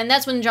stuff like that. And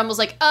that's when Jumbo's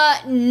like,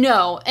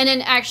 no. And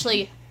then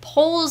actually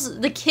pulls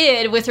the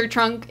kid with her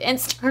trunk and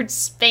starts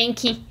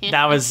spanking him.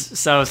 That was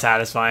so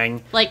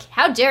satisfying. Like,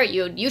 how dare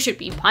you? You should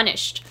be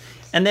punished.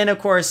 And then, of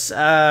course,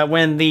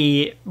 when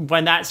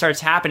that starts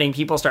happening,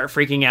 people start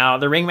freaking out.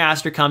 The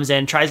ringmaster comes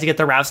in, tries to get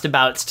the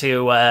roustabouts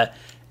to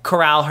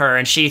corral her,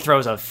 and she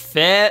throws a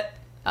fit.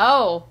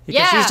 Oh,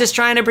 Because she's just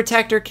trying to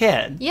protect her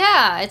kid.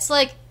 Yeah, it's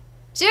like,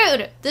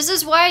 dude, this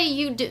is why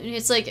you do.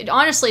 It's like,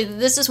 honestly,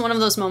 this is one of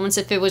those moments,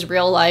 if it was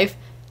real life,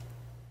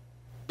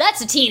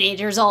 that's a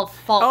teenager's all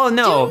fault. Oh,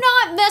 no. Do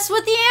not mess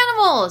with the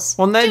animals.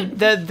 Well,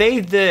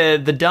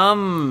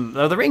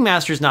 the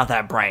ringmaster's not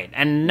that bright,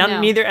 and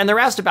neither, and the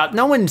roustabout,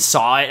 no one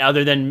saw it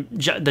other than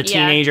the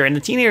teenager, and the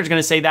teenager's going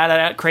to say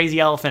that crazy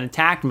elephant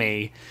attacked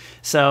me.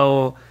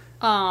 So,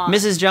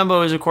 Mrs.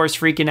 Jumbo is of course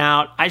freaking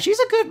out. She's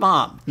a good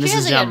mom,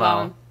 Mrs.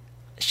 Jumbo.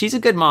 She's a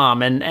good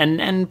mom,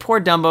 and poor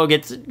Dumbo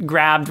gets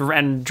grabbed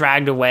and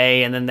dragged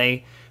away, and then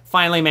they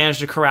finally manage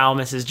to corral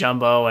Mrs.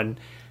 Jumbo, and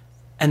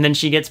then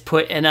she gets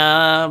put in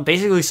a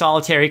basically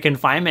solitary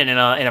confinement in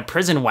a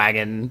prison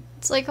wagon.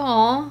 It's like,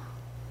 aw.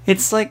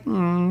 It's like,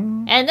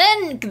 And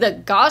then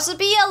the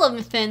gossipy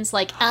elephant's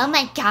like, Oh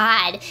my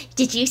god,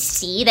 did you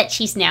see that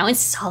she's now in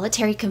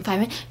solitary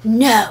confinement?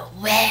 No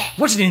way.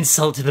 what an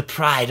insult to the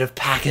pride of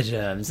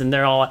pachyderms. And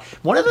they're all,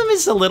 one of them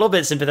is a little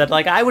bit sympathetic.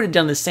 Like, I would have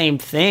done the same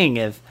thing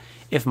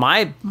if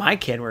my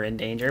kid were in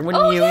danger.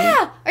 Wouldn't you?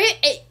 yeah.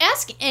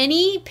 Ask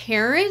any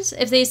parent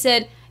if they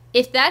said,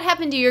 if that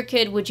happened to your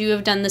kid, would you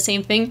have done the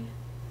same thing?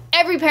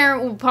 Every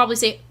parent would probably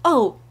say,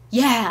 oh,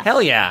 yeah.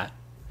 Hell yeah.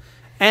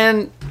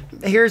 And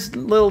here's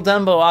little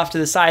Dumbo off to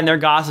the side, and they're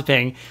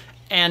gossiping.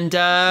 And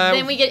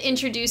Then we get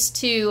introduced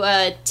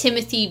to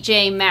Timothy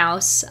J.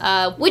 Mouse,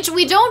 which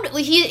we don't.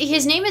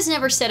 His name is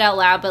never said out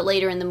loud, but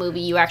later in the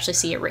movie, you actually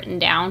see it written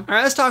down. all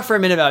right, let's talk for a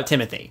minute about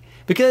Timothy,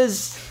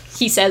 because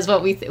He says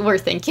what we're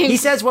thinking. he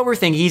says what we're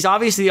thinking. He's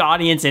obviously the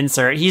audience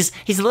insert. He's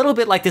a little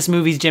bit like this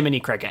movie's Jiminy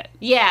Cricket.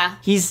 Yeah,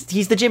 He's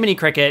the Jiminy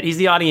Cricket. He's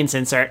the audience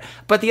insert.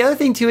 But the other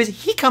thing too is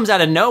he comes out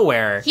of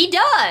nowhere. he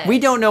does. We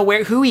don't know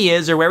who he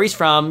is or where he's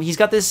from. He's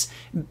got this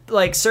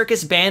like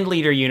circus band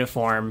leader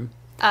uniform.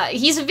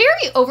 he's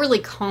very overly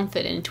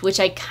confident, which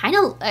I kind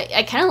of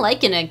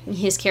like in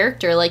his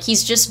character. Like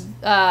he's just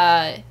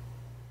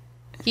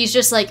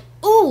like,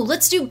 "Ooh,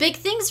 let's do big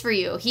things for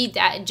you." He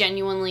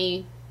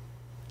genuinely,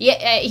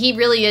 he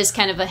really is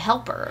kind of a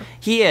helper.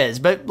 He is,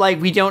 but like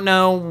we don't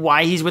know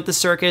why he's with the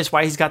circus,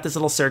 why he's got this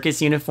little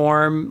circus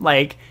uniform.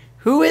 Like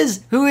who is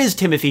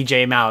Timothy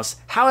J. Mouse?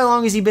 How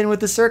long has he been with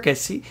the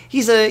circus?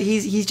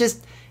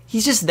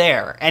 He's just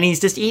there, and he's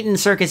just eating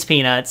circus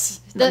peanuts.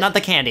 Not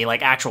the candy,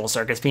 like actual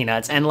circus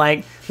peanuts, and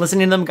like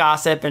listening to them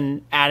gossip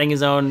and adding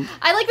his own.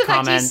 I like the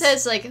comments. fact he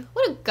says like,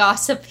 "What a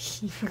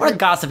gossipy." What a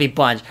gossipy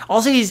bunch.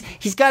 Also, he's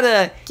got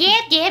a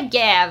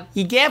gab.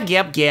 he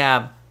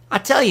gab. I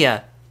tell you,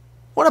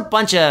 what a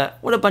bunch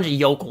of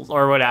yokels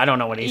or what, I don't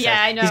know what he said.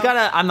 Yeah, I know. He's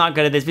got I'm not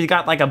good at this, but he's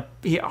got like a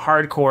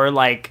hardcore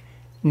like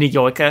New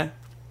Yorker.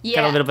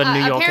 Yeah, Got a bit of a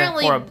New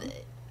Yorker.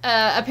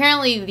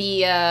 Apparently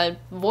the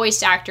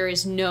voice actor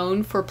is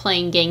known for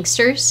playing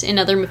gangsters in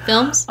other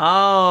films.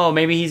 Oh,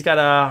 maybe he's got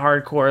a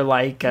hardcore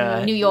like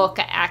New York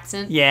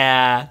accent.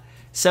 Yeah.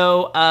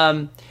 So,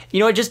 you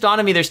know, it just dawned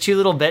on me. There's two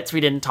little bits we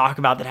didn't talk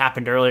about that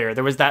happened earlier.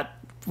 There was that,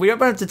 we don't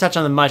have to touch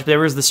on them much, but there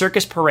was the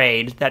circus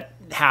parade that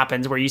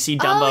happens where you see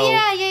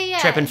Dumbo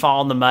trip and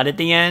fall in the mud at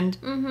the end.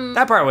 Mm-hmm.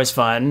 That part was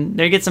fun.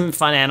 They get some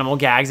fun animal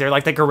gags. They're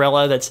like the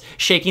gorilla that's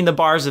shaking the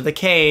bars of the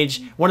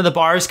cage. One of the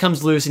bars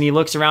comes loose and he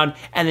looks around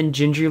and then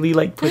gingerly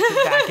like puts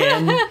it back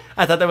in.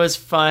 I thought that was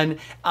fun.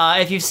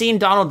 If you've seen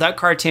Donald Duck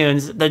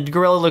cartoons, the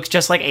gorilla looks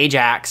just like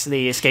Ajax,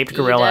 the escaped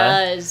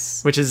gorilla. He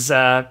does. Which is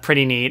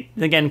pretty neat.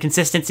 Again,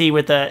 consistency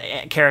with the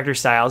character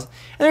styles.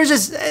 And there's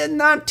just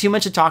not too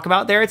much to talk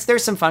about there.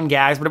 There's some fun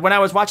gags, but when I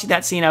was watching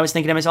that scene, I was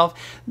thinking to myself,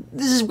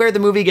 this is where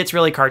the movie gets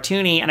really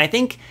cartoony, and I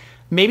think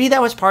maybe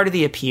that was part of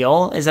the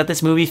appeal, is that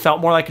this movie felt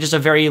more like just a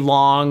very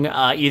long,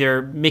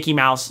 either Mickey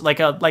Mouse, like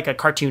a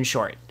cartoon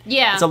short.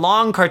 Yeah. It's a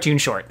long cartoon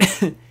short,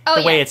 the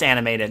way it's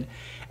animated.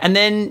 And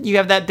then you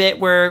have that bit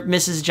where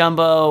Mrs.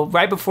 Jumbo,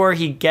 right before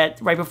he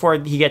gets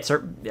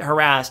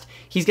harassed,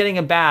 he's getting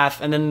a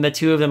bath, and then the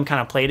two of them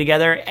kind of play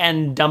together,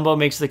 and Dumbo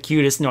makes the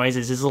cutest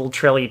noises, his little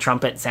trilly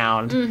trumpet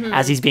sound,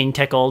 as he's being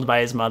tickled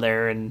by his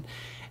mother. And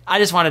I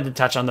just wanted to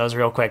touch on those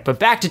real quick. But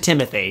back to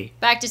Timothy.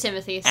 So,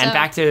 and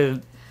back to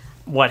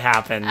what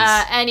happens.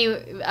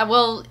 Anyway,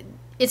 well,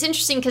 it's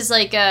interesting because,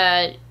 like,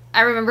 I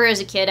remember as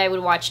a kid, I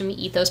would watch him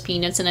eat those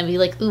peanuts, and I'd be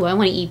like, ooh, I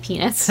want to eat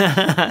peanuts.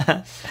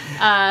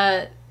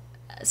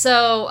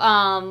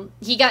 So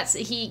he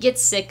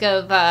gets sick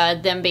of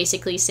them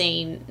basically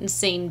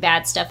saying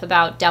bad stuff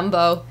about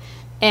Dumbo,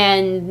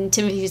 and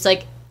Timothy's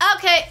like,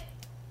 okay,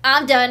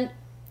 I'm done.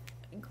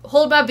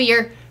 Hold my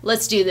beer.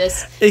 Let's do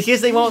this.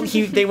 Because they won't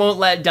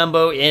let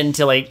Dumbo in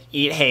to like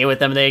eat hay with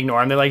them. They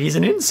ignore him. They're like, he's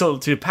an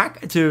insult to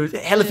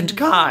elephant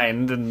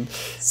kind. And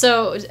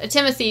so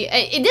Timothy,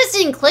 this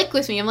didn't click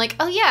with me. I'm like,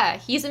 oh yeah,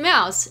 he's a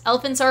mouse.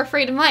 Elephants are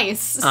afraid of mice.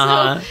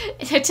 So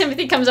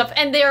Timothy comes up,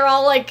 and they're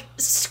all like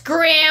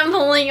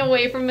scrambling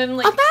away from him,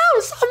 like, a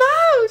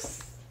mouse.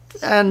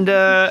 And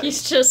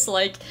he's just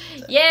like,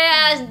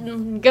 yeah,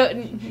 go.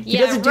 He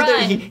doesn't do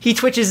that. He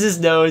twitches his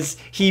nose.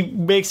 He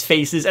makes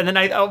faces, and then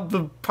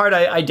the part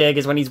I dig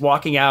is when he's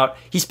walking out,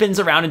 he spins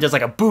around and does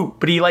like a boop.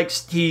 But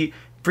he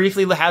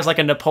briefly has like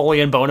a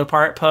Napoleon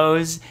Bonaparte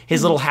pose.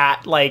 His little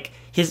hat, like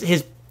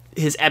his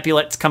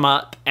epaulets come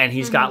up, and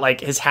he's got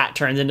like his hat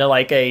turns into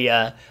like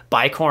a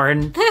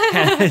bicorn.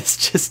 And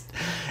it's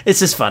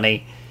just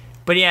funny.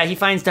 But yeah, he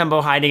finds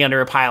Dumbo hiding under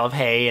a pile of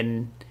hay,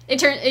 and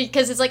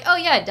because it's like, oh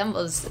yeah,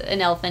 Dumbo's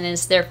an elephant and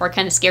is therefore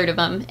kind of scared of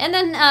him. And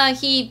then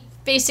he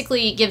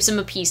basically gives him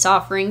a peace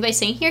offering by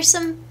saying, here's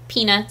some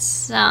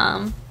peanuts.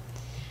 And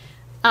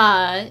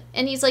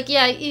he's like,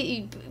 yeah,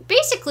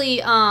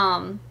 basically,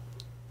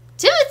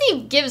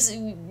 Timothy gives,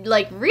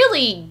 like,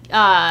 really,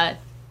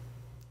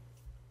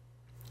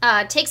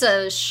 takes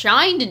a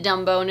shine to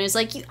Dumbo and is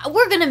like,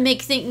 we're gonna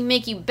make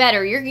you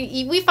better.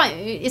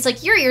 It's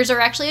like, your ears are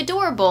actually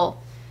adorable.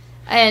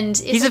 And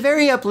he's a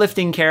very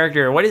uplifting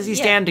character. What does he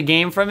stand to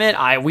gain from it?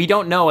 We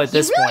don't know at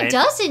this point. He really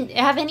doesn't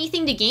have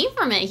anything to gain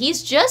from it.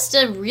 He's just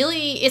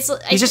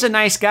he's just a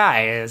nice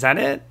guy. Is that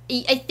it?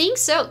 I think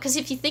so, because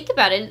if you think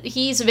about it,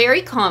 he's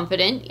very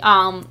confident.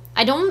 I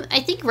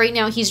think right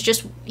now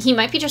he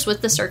might be just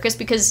with the circus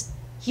because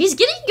he's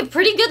getting a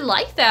pretty good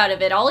life out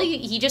of it.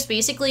 He just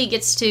basically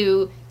gets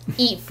to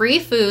eat free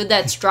food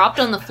that's dropped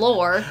on the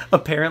floor.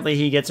 Apparently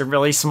he gets a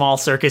really small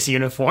circus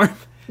uniform.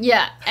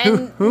 Yeah,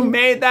 and who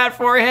made that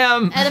for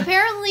him? And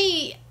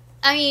apparently,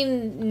 I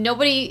mean,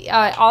 nobody,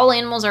 all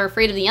animals are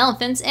afraid of the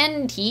elephants,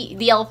 and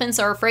the elephants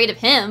are afraid of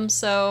him.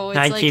 So it's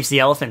that keeps the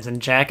elephants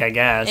in check, I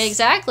guess.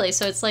 Exactly.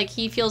 So it's like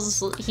he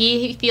feels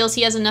he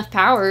has enough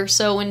power.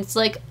 So when it's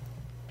like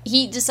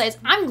he decides,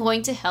 I'm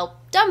going to help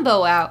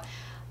Dumbo out,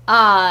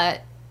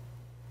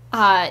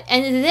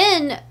 and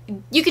then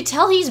you could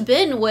tell he's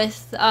been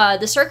with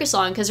the circus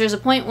on, because there's a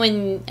point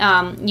when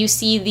you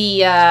see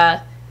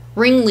the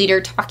ringleader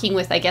talking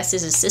with, I guess,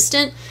 his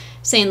assistant,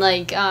 saying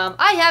like,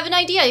 I have an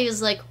idea. He was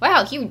like,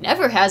 wow, he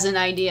never has an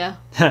idea.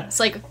 It's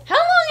like, how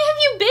long have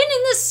you been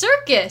in the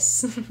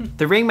circus.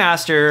 The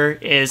ringmaster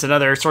is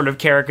another sort of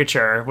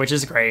caricature, which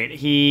is great.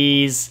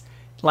 He's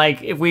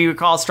like, if we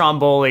recall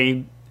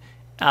Stromboli,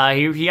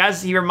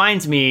 he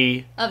reminds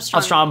me Of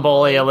of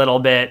Stromboli a little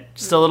bit,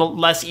 just a little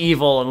less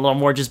evil and a little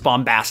more just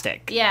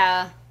bombastic.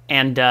 Yeah.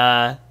 And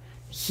it's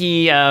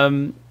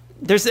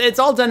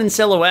all done in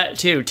silhouette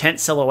too, tent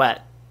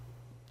silhouette.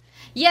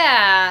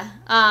 Yeah,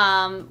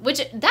 which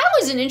that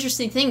was an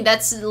interesting thing.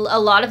 That's a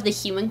lot of the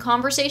human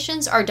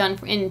conversations are done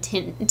in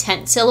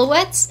tent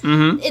silhouettes.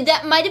 Mm-hmm.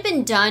 That might have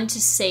been done to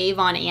save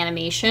on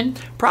animation.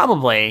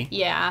 Probably.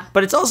 Yeah.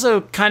 But it's also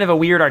kind of a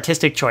weird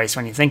artistic choice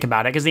when you think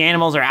about it, because the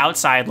animals are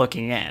outside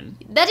looking in.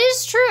 That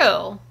is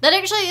true. That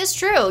actually is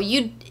true.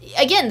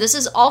 Again, this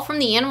is all from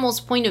the animal's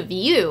point of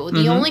view.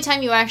 The only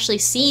time you actually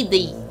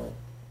see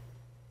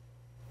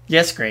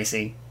Yes,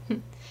 Gracie.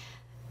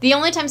 The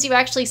only times you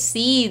actually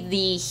see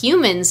the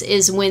humans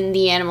is when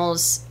the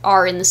animals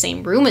are in the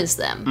same room as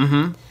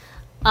them.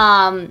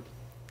 Mm-hmm.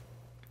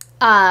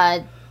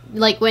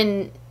 Like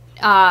when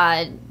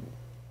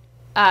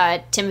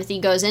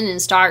Timothy goes in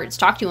and starts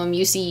talking to him,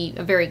 you see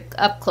a very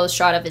up-close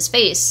shot of his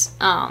face,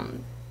 of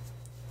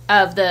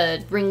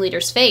the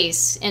ringleader's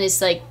face, and it's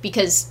like,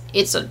 because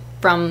it's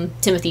from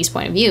Timothy's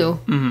point of view.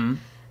 Mm-hmm.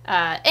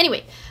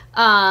 Anyway...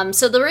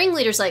 so the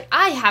ringleader's like,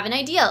 I have an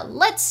idea.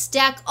 Let's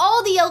stack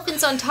all the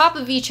elephants on top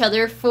of each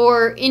other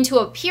into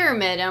a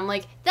pyramid. And I'm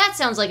like, that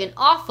sounds like an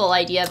awful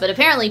idea. But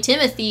apparently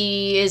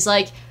Timothy is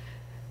like,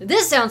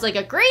 this sounds like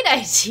a great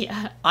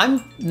idea.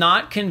 I'm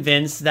not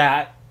convinced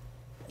that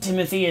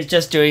Timothy is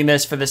just doing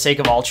this for the sake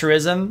of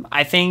altruism.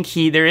 I think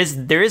there is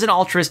an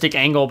altruistic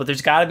angle, but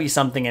there's got to be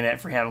something in it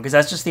for him, because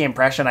that's just the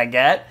impression I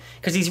get.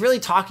 Because he's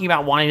really talking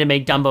about wanting to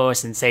make Dumbo a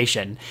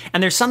sensation,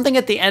 and there's something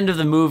at the end of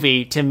the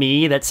movie to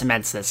me that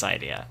cements this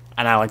idea,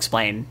 and I'll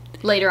explain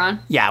later on.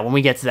 Yeah, when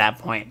we get to that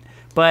point.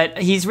 But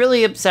he's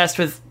really obsessed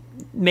with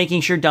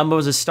making sure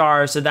Dumbo's a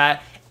star, so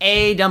that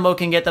A, Dumbo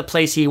can get the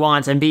place he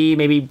wants, and B,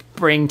 maybe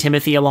bring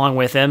Timothy along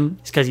with him,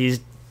 because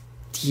he's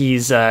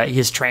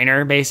his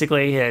trainer,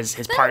 basically, his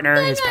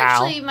partner, his pal.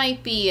 That actually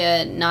might be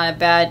not a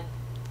bad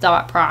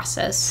thought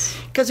process.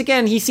 Because,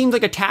 again, he seems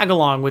like a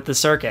tag-along with the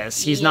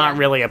circus. He's not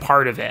really a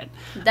part of it.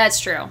 That's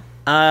true.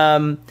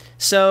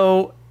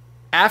 So,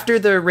 after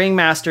the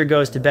ringmaster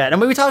goes to bed, I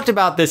mean, we talked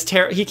about this,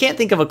 he can't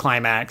think of a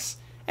climax,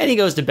 and he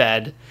goes to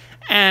bed.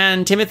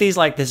 And Timothy's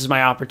like, this is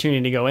my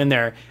opportunity to go in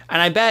there. And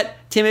I bet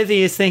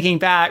Timothy is thinking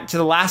back to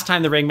the last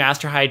time the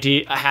ringmaster had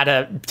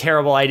a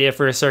terrible idea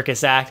for a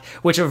circus act,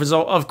 which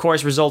of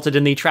course resulted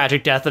in the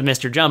tragic death of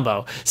Mr.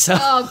 Jumbo. So,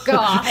 oh,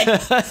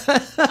 God.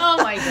 Oh,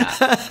 my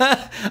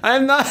God.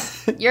 I'm not...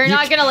 You're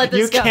not going to let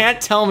this go. You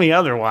can't tell me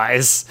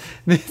otherwise.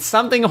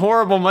 Something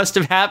horrible must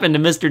have happened to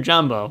Mr.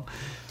 Jumbo.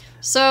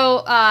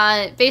 So,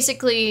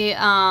 basically...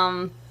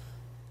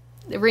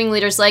 the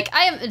ringleader's like,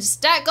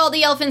 stack all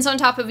the elephants on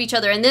top of each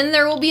other, and then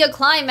there will be a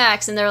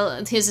climax.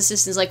 And his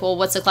assistant's like, well,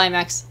 what's the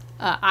climax?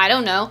 I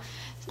don't know.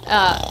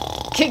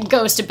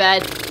 Goes to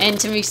bed, and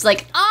Timmy's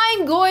like,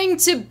 I'm going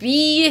to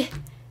be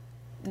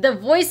the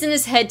voice in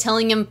his head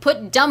telling him,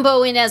 put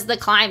Dumbo in as the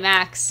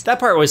climax. That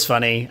part was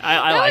funny.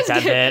 I like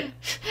that bit.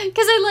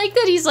 Because I like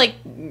that he's like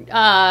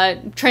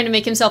trying to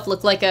make himself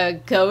look like a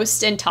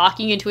ghost and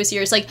talking into his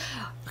ears, like...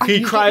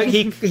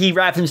 He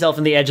wrapped himself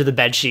in the edge of the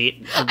bed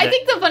sheet. I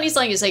think the funny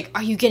song is like,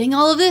 are you getting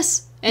all of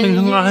this? And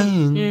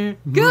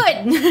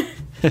good.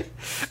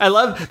 I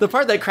love the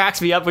part that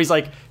cracks me up where he's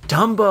like,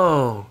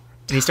 Dumbo.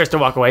 And he starts to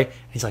walk away. And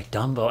he's like,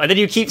 Dumbo. And then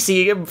you keep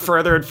seeing him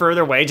further and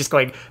further away, just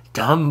going,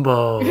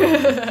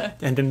 Dumbo.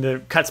 And then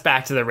the cuts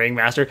back to the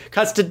ringmaster.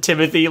 Cuts to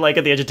Timothy, like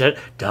at the edge of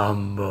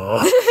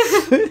Dumbo.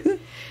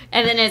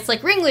 And then it's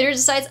like, ringleader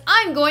decides,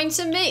 I'm going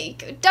to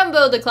make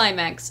Dumbo the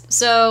climax.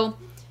 So...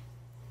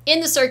 in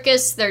the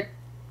circus, they're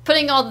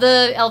putting all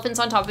the elephants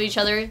on top of each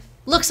other.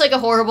 Looks like a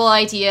horrible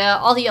idea.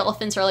 All the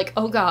elephants are like,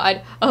 oh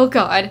god, oh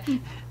god.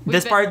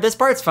 This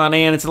part's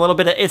funny, and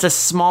it's a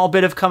small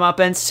bit of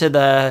comeuppance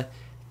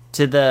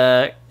to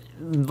the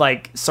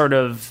like sort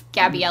of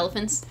Gabby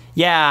elephants.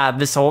 Yeah,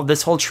 this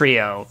whole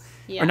trio.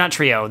 Yeah. Or not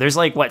trio. There's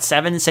like what,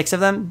 6 of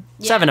them?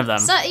 Yeah. 7 of them.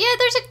 So, yeah,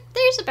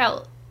 there's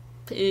about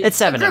it's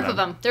 7 a group of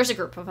them. There's a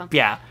group of them.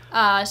 Yeah.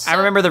 I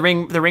remember the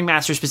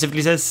ringmaster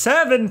specifically says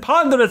 7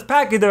 ponderous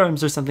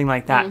pachyderms or something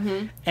like that.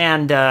 Mm-hmm.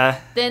 And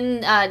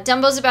then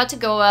Dumbo's about to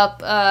go up.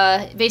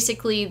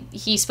 Basically,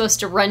 he's supposed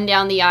to run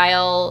down the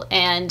aisle,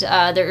 and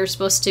they're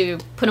supposed to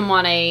put him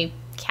on a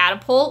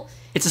catapult.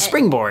 It's a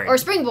springboard. Or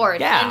springboard.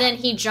 Yeah. And then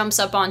he jumps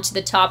up onto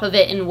the top of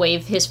it and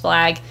wave his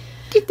flag.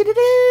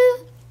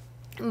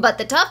 But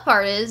the tough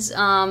part is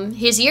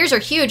his ears are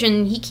huge,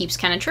 and he keeps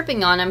kind of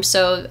tripping on them.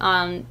 So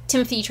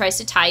Timothy tries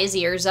to tie his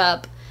ears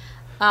up.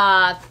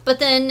 But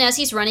then as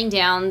he's running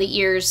down, the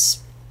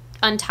ears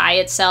untie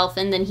itself,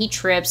 and then he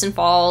trips and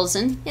falls,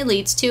 and it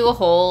leads to a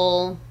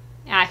whole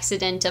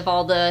accident of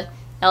all the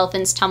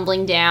elephants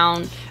tumbling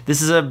down.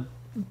 This is a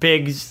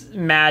big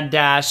mad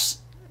dash,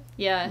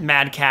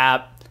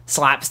 madcap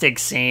slapstick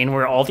scene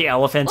where all the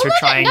elephants are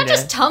trying not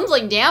just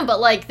tumbling down, but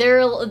like they're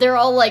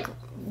all like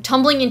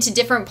tumbling into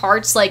different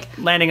parts, like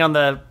landing on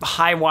the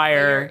high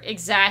wire.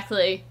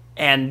 Exactly.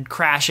 and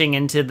crashing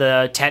into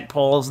the tent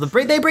poles.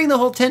 They bring the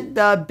whole tent,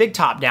 big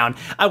top down.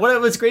 What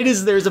was great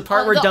is there's a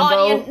part where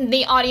Dumbo...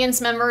 The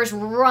audience members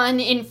run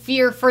in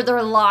fear for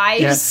their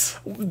lives.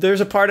 Yeah.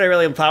 There's a part I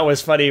really thought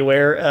was funny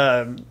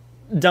where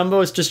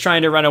Dumbo is just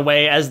trying to run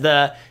away as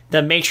the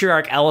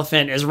matriarch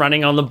elephant is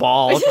running on the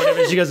ball.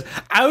 Whatever. She goes,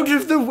 "Out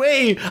of the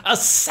way,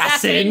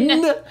 assassin!"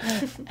 And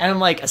I'm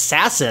like,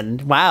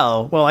 assassin?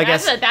 Wow. Well, I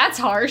guess... That's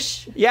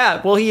harsh.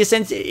 Yeah, well,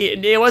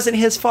 it wasn't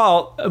his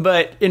fault,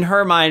 but in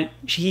her mind,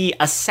 he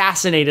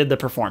assassinated the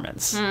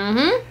performance.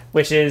 Mm-hmm.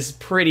 Which is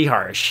pretty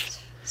harsh.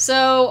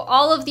 So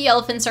all of the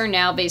elephants are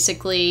now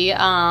basically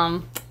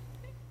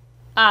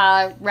wrapped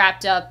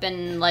up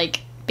and, like,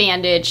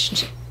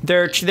 bandaged.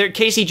 They're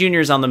Casey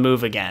Jr.'s on the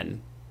move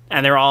again,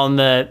 and they're all in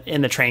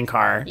the train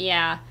car.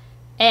 Yeah,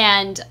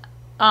 and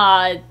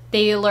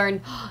they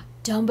learn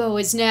Dumbo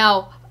is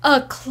now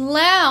a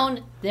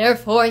clown,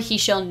 therefore he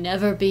shall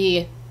never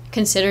be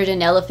considered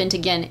an elephant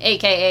again.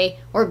 AKA,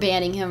 we're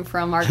banning him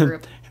from our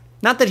group.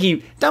 Not that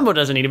Dumbo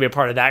doesn't need to be a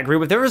part of that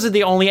group. If there was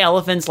the only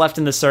elephants left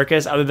in the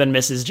circus other than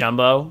Mrs.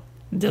 Jumbo,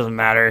 it doesn't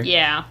matter.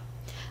 Yeah.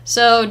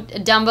 So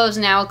Dumbo's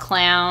now a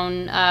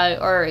clown,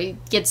 or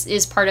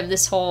is part of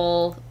this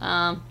whole.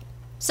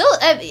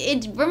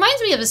 It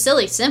reminds me of a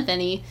silly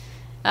symphony.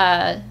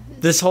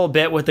 This whole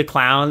bit with the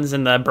clowns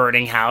and the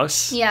burning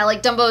house. Yeah,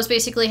 like Dumbo's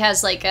basically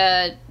has like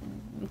a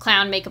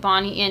clown makeup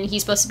on, and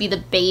he's supposed to be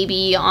the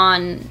baby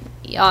on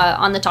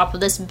the top of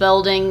this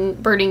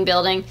burning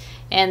building,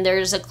 and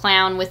there's a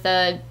clown with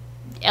a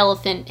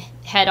elephant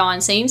head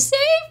on saying "Save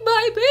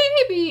my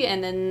baby,"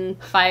 and then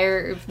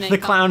the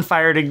clown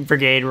fire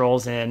brigade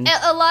rolls in.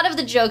 A lot of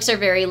the jokes are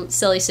very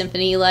silly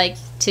symphony like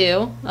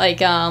too,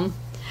 like oh,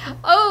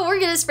 we're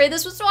gonna spray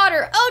this with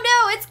water. Oh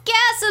no, it's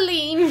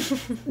gasoline.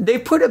 They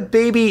put a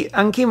baby.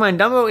 Keep in mind,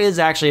 Dumbo is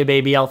actually a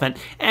baby elephant,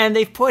 and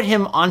they've put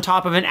him on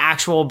top of an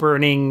actual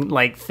burning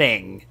like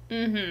thing.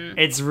 Mm-hmm.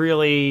 It's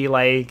really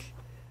like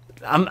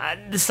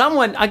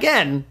someone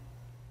again.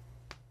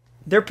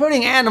 They're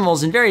putting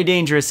animals in very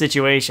dangerous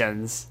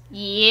situations.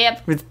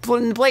 Yep. With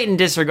blatant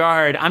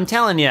disregard. I'm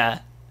telling you.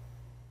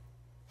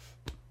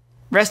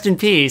 Rest in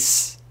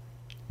peace,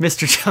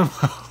 Mr.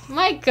 Jumbo.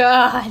 My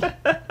God.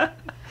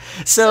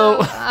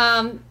 So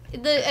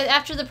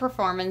after the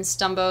performance,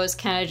 Dumbo is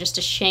kind of just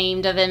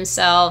ashamed of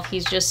himself.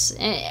 He's just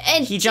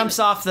he jumps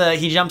off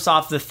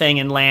the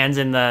thing and lands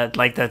in the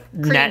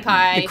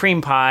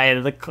cream pie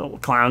the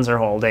clowns are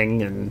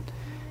holding, and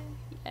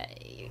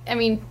I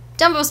mean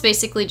Dumbo's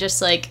basically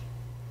just like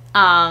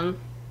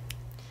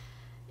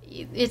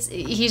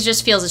he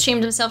just feels ashamed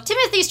of himself.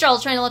 Timothy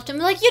Starl's trying to lift him,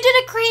 like, you did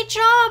a great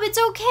job. It's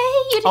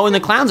okay. And the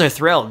clowns are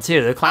thrilled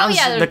too. The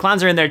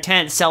clowns are in their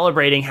tent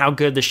celebrating how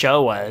good the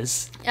show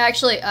was.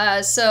 Actually,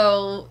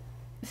 so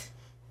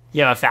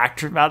you have a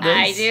fact about this?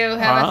 I do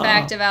have a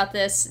fact about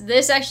this.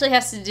 This actually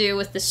has to do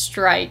with the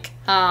strike.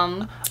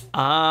 I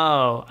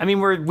mean,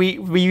 we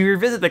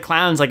revisit the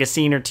clowns like a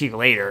scene or two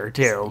later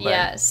too. But.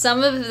 Yeah,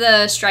 some of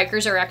the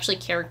strikers are actually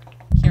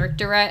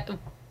characterized.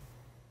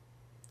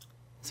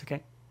 It's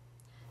okay.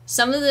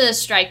 Some of the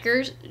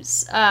strikers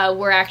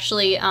were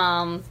actually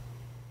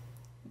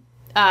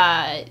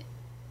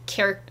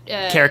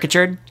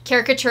caricatured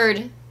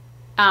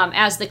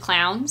as the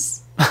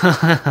clowns.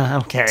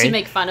 Okay. To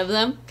make fun of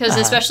them. Because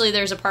especially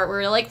there's a part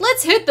where you're like,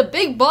 let's hit the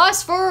big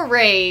boss for a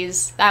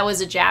raise. That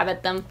was a jab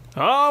at them.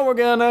 Oh, we're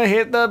gonna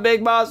hit the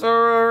big boss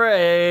for a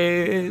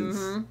raise.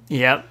 Mm-hmm.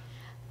 Yep.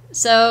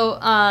 So,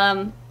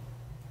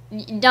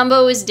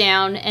 Dumbo is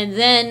down, and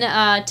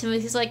then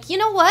Timothy's like, you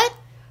know what?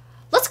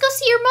 Let's go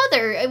see your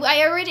mother.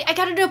 I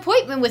got an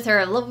appointment with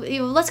her.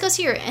 Let's go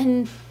see her.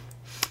 And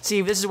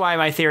see, this is why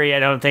my theory I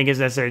don't think is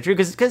necessarily true.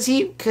 Because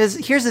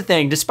here's the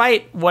thing.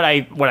 Despite what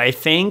I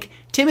think,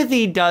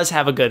 Timothy does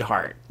have a good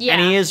heart. Yeah.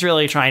 And he is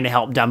really trying to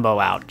help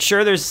Dumbo out.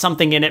 Sure, there's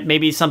something in it,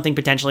 maybe something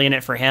potentially in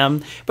it for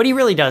him, but he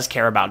really does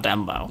care about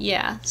Dumbo.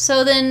 Yeah.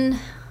 So then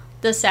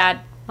the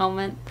sad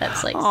moment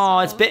that's like, oh,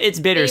 it's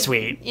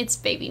bittersweet. It's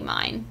baby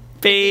mine.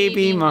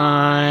 Baby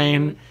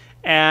mine.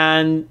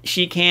 And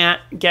she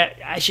can't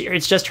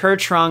it's just her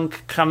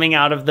trunk coming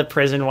out of the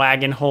prison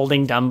wagon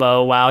holding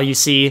Dumbo while you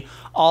see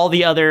all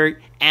the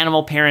other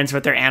animal parents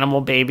with their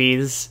animal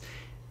babies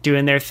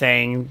doing their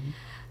thing.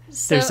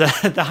 So, there's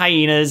the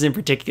hyenas in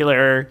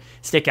particular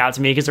stick out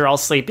to me because they're all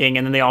sleeping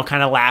and then they all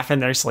kind of laugh in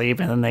their sleep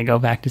and then they go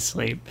back to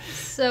sleep.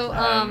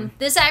 So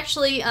this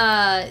actually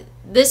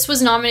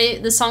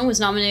the song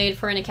was nominated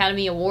for an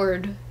Academy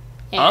Award.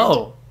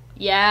 And,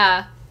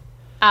 yeah.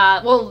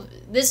 Well,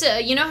 this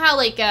you know how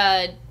like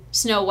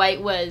Snow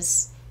White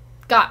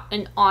got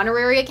an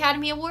honorary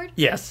Academy Award?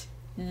 Yes.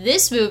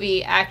 This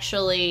movie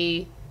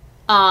actually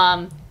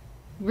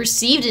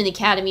received an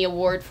Academy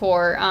Award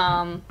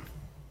for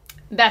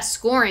best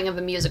scoring of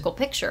a musical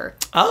picture.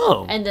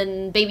 Oh. And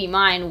then Baby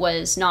Mine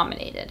was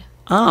nominated.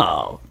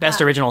 Oh,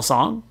 best original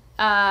song?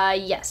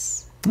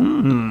 Yes.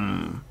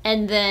 And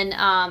then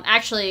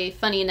actually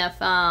funny enough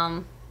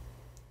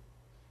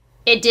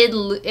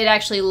it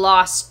actually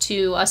lost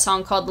to a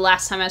song called The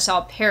Last Time I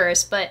Saw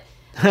Paris, but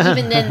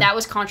even then that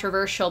was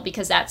controversial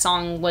because that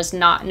song was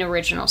not an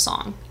original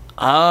song.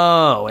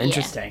 Oh,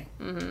 interesting.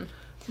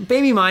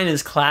 Baby Mine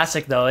is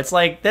classic, though. It's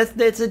like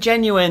it's a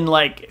genuine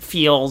like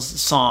feels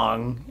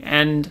song,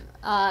 and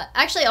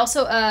Actually,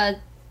 also,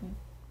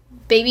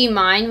 Baby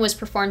Mine was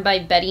performed by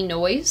Betty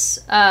Noyes,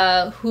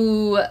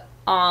 who,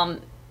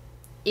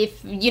 if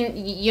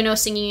you know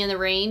Singing in the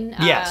Rain?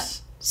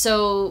 Yes.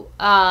 So,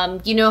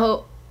 you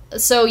know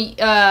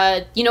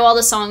all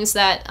the songs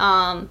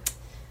that,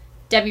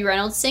 Debbie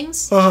Reynolds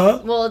sings?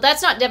 Uh-huh. Well,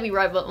 that's not Debbie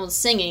Reynolds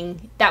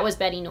singing. That was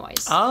Betty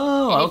Noyes.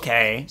 Oh, And if-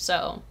 okay.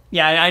 So,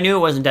 Yeah, I knew it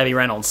wasn't Debbie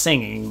Reynolds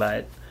singing,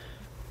 but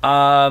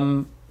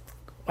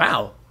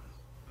wow.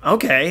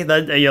 Okay,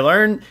 you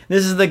learn.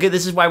 This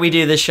is why we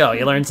do this show.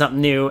 You learn something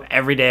new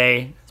every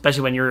day,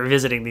 especially when you're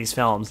revisiting these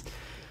films.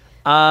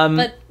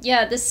 but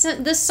yeah,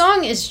 this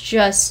song is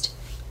just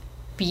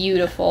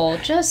beautiful.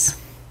 This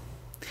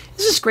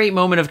is a great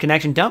moment of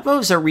connection.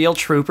 Dumbo's a real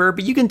trooper,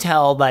 but you can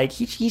tell, like,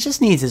 he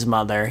just needs his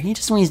mother. He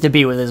just needs to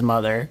be with his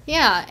mother.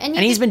 Yeah, and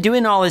He's been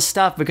doing all this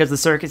stuff because the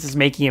circus is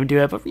making him do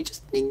it, but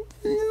the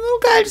little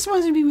guy just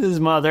wants to be with his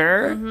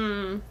mother.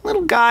 Mm-hmm.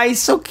 Little guy,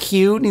 he's so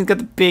cute, and he's got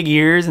the big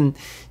ears, and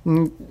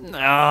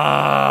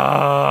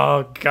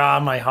oh,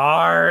 God, my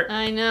heart.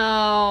 I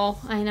know.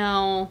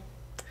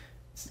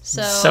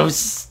 So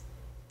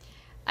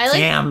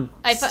damn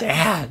I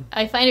sad.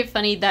 I find it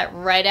funny that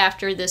right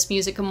after this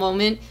musical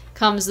moment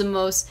comes the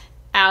most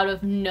out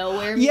of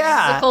nowhere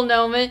musical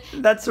moment.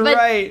 That's But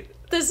right.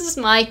 This is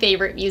my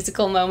favorite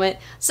musical moment.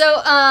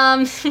 So,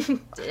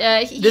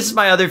 This is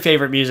my other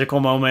favorite musical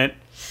moment.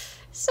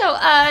 So,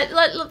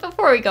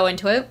 before we go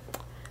into it,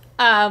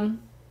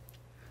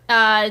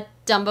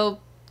 Dumbo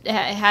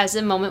has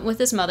a moment with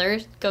his mother,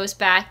 goes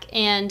back,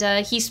 and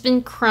he's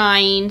been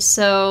crying,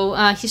 so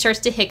he starts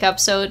to hiccup.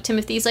 So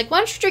Timothy's like, "Why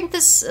don't you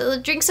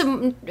drink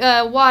some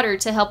water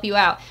to help you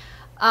out?"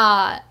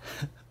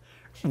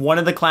 One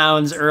of the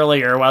clowns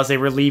earlier, whilst they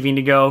were leaving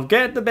to go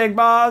get the Big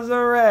Boss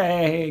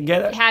Array,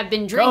 have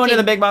been go into drinking.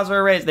 the Big Boss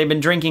Array. They've been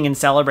drinking and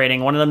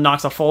celebrating. One of them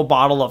knocks a full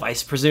bottle of, I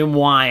presume,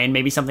 wine,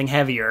 maybe something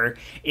heavier,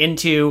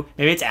 into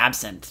maybe it's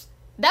absinthe.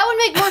 That would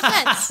make more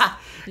sense.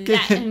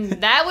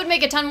 that would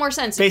make a ton more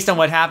sense. Based on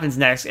what happens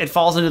next, it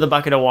falls into the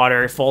bucket of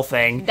water, full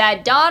thing.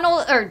 That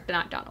Dumbo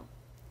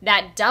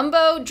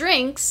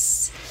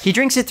drinks. He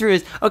drinks it through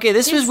his. Okay,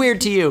 this was weird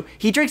to you.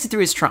 He drinks it through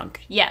his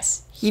trunk.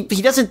 Yes. He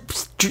doesn't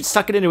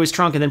suck it into his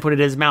trunk and then put it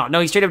in his mouth. No,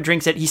 he straight up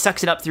drinks it. He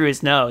sucks it up through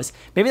his nose.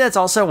 Maybe that's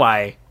also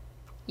why.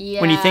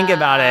 Yeah. When you think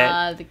about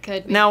it. That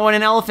could be. Now, when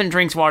an elephant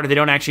drinks water, they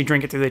don't actually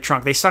drink it through their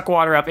trunk. They suck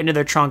water up into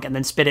their trunk and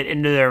then spit it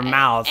into their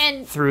mouth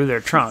and- through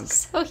their trunk.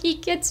 So he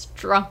gets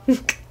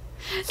drunk.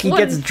 He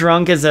gets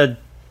drunk as a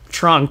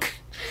trunk.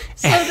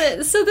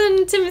 So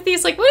then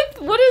Timothy's like,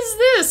 what is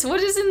this?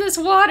 What is in this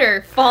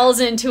water?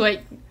 Falls into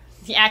it.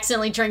 He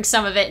accidentally drinks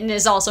some of it and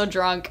is also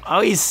drunk. Oh,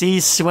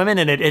 he's swimming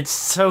in it. It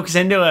soaks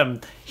into him.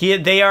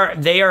 They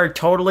are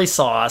totally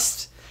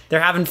sauced.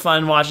 They're having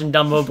fun watching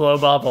Dumbo blow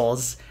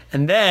bubbles.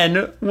 And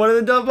then one of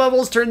the dumb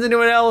bubbles turns into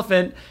an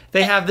elephant.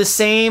 They have the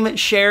same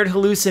shared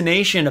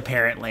hallucination,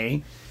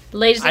 apparently.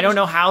 Ladies, I don't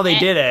know how they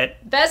did it.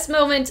 Best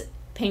moment,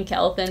 pink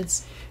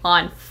elephants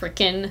on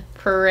frickin'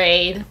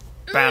 parade.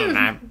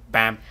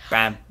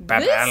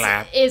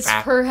 This is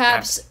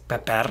perhaps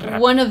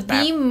one of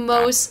the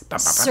most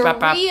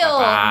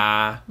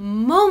surreal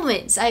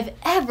moments I've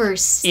ever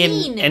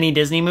seen. In any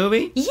Disney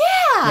movie? Yeah.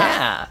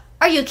 Yeah.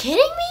 Are you kidding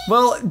me?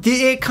 Well,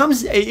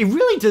 it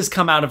really does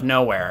come out of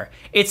nowhere.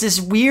 It's this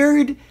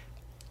weird,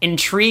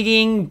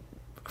 intriguing,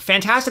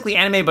 fantastically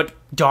animated, but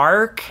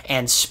dark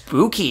and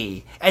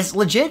spooky. It's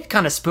legit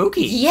kind of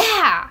spooky.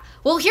 Yeah.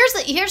 Well, here's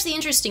the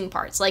interesting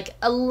parts. Like,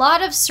 a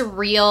lot of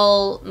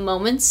surreal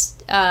moments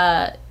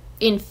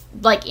in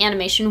like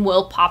animation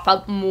will pop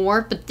up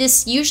more, but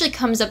this usually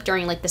comes up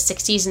during like the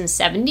 60s and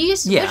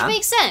 70s, Yeah. which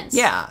makes sense.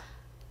 Yeah.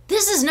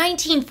 This is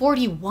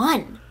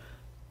 1941.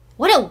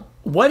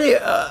 What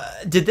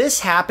did this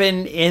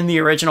happen in the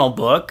original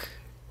book?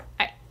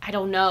 I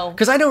don't know.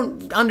 Because I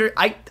don't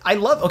I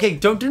love. Okay,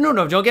 don't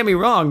get me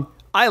wrong.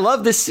 I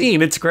love this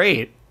scene. It's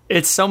great.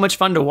 It's so much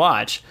fun to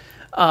watch.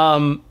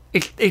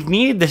 It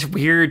needed this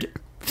weird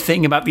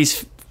thing about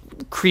these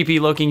creepy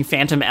looking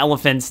phantom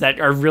elephants that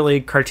are really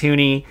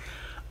cartoony.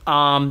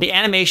 The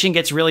animation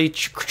gets really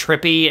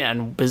trippy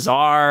and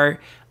bizarre.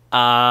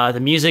 The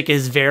music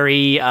is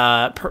very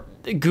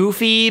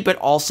goofy, but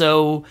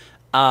also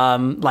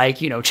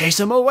chase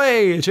him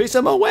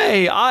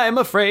away, I'm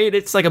afraid.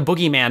 It's like a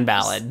boogeyman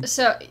ballad.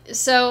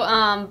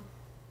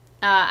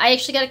 I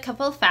actually got a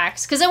couple of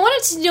facts because I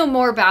wanted to know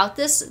more about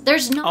this.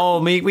 There's no.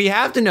 Oh, we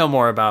have to know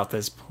more about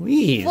this,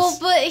 please. Well,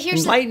 but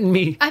here's enlighten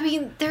me. I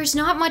mean, there's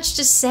not much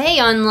to say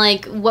on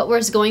like what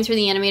was going through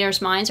the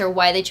animators' minds or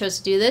why they chose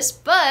to do this,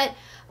 but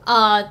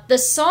the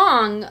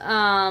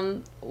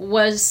song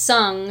was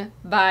sung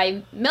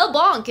by Mel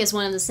Blanc, is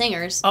one of the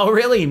singers. Oh,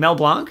 really? Mel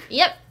Blanc?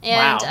 Yep,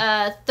 and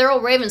Wow.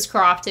 Thurl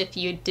Ravenscroft, if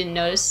you didn't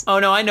notice. Oh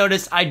no, I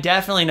noticed. I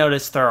definitely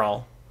noticed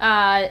Thurl.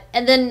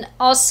 And then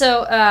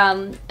also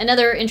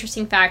another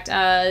interesting fact.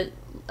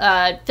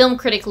 Film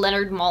critic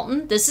Leonard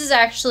Maltin. This is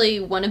actually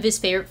one of his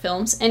favorite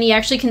films, and he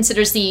actually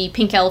considers the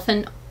Pink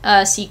Elephant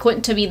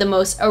sequence to be the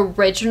most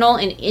original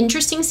and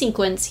interesting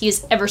sequence he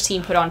has ever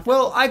seen put on film.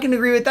 Well, I can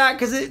agree with that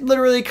because it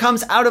literally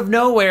comes out of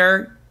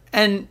nowhere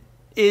and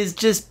is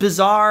just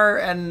bizarre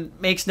and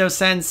makes no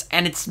sense,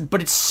 and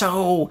it's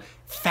so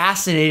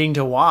fascinating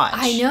to watch.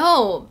 I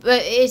know,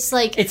 but it's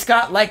like It's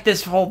got like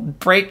this whole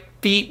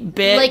breakbeat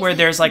bit Like- where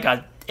there's like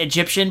a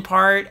Egyptian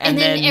part, and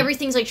then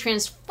everything's like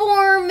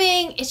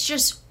transforming. It's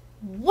just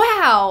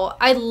wow,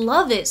 I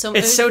love it. So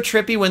it's so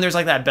trippy when there's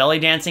like that belly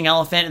dancing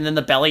elephant, and then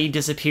the belly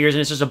disappears, and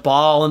it's just a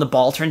ball, and the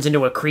ball turns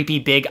into a creepy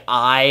big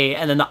eye,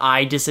 and then the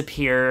eye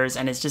disappears,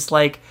 and it's just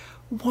like,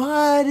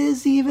 what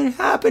is even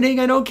happening?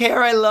 I don't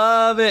care. I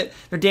love it.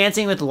 They're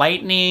dancing with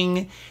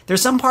lightning.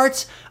 There's some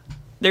parts,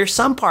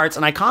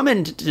 and I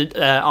commented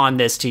on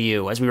this to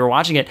you as we were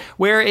watching it,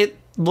 where it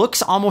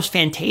looks almost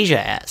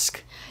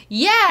Fantasia-esque.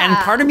 yeah. And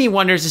part of me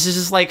wonders, this is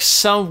just like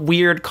some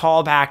weird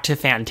callback to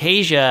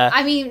Fantasia,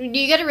 I mean,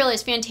 you got to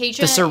realize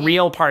Fantasia. the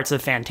surreal parts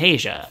of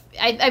Fantasia.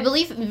 I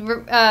believe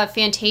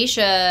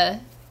Fantasia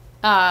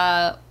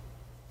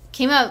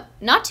came out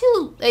not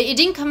too. It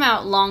didn't come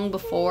out long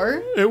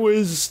before. It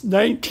was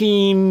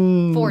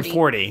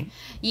 1940.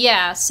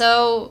 Yeah,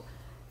 so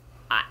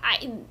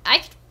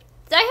I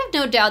have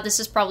no doubt this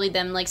is probably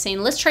them like saying,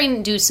 let's try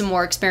and do some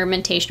more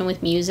experimentation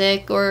with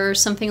music or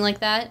something like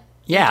that.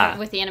 Yeah.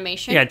 With the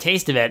animation. Yeah, a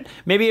taste of it.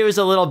 Maybe it was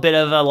a little bit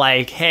of a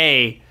like,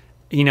 hey,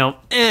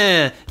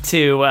 to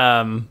to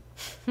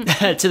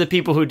the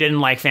people who didn't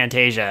like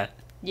Fantasia.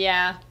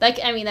 Yeah.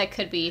 That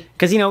could be.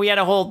 Because, we had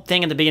a whole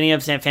thing at the beginning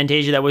of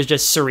Fantasia that was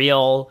just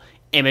surreal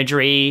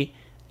imagery,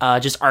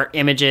 just art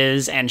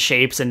images and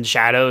shapes and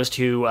shadows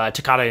to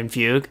Toccata and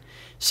Fugue.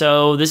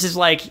 So this is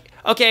like,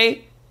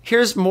 okay,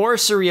 here's more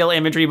surreal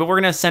imagery, but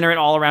we're going to center it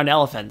all around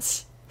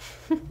elephants.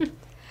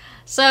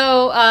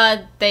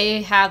 So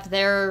they have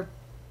their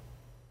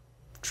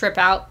trip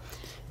out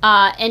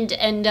and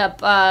end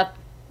up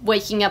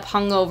waking up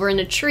hungover in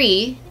a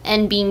tree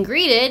and being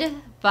greeted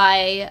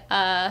by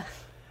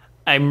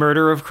A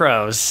murder of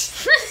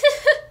crows.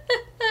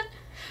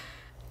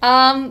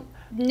 now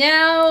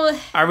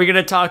Are we going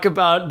to talk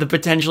about the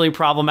potentially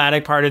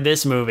problematic part of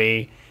this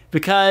movie?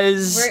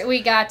 Because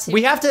we got to.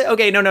 we have to.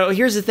 Okay, no.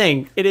 Here's the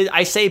thing.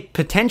 I say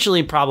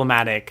potentially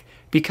problematic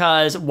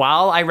because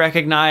while I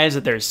recognize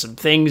that there's some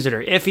things that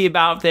are iffy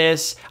about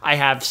this, I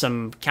have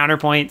some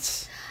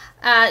counterpoints.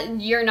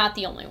 You're not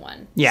the only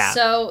one. Yeah.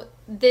 So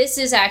this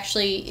is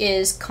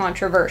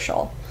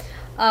controversial.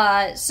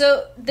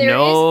 So there is.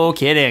 No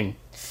kidding.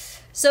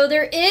 So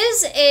there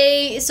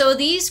is so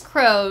these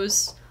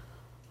crows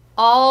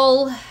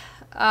all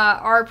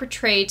are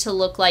portrayed to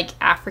look like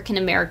African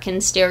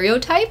American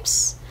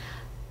stereotypes.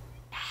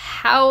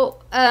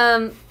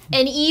 And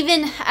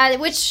even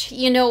which,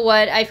 you know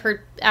what, I've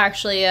heard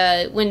actually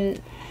when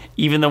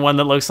Even the one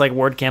that looks like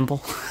Ward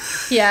Campbell.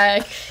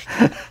 yeah.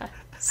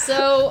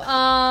 So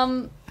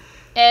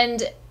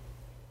and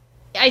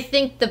I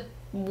think the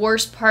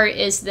worst part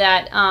is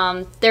that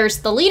there's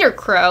the leader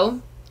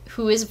crow,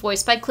 who is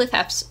voiced by Cliff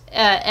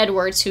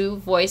Edwards, who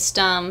voiced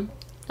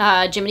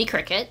Jiminy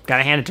Cricket.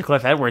 Gotta hand it to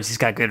Cliff Edwards. He's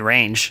got good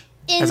range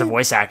as a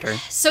voice actor.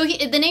 So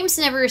the name's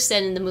never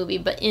said in the movie,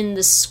 but in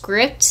the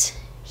script,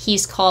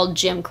 he's called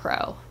Jim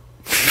Crow.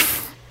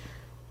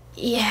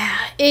 Yeah,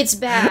 it's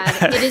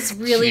bad. It is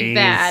really Jeez.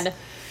 bad.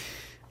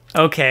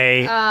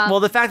 Okay. Well,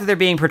 the fact that they're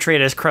being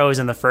portrayed as crows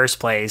in the first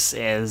place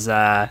is...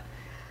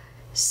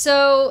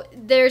 So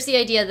there's the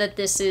idea that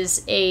this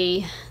is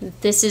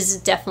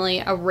definitely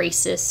a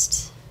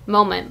racist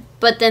moment.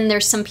 But then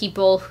there's some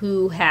people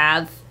who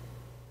have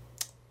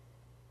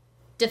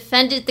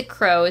defended the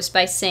crows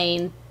by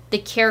saying the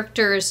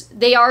characters,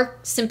 they are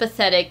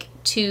sympathetic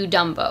to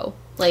Dumbo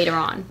later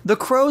on. The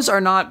crows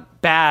are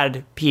not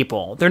bad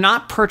people. They're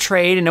not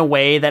portrayed in a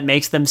way that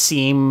makes them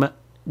seem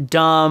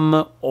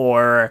dumb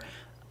or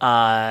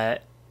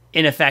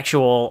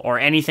ineffectual or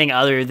anything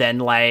other than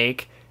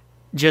like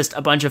just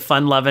a bunch of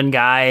fun-loving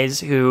guys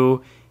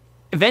who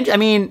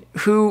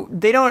who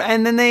they don't,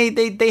 and then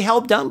they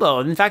help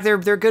Dumbo. In fact, they're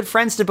good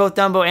friends to both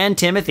Dumbo and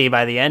Timothy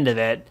by the end of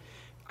it.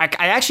 I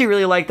actually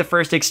really like the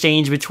first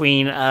exchange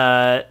between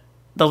the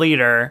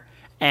leader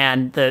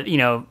and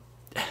the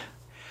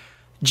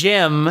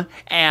Jim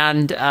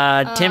and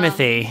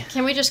Timothy.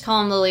 Can we just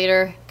call him the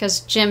leader? Because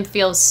Jim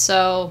feels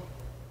so...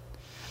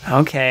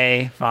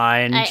 Okay,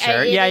 fine,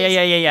 sure.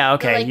 Yeah.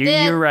 Okay, like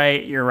you're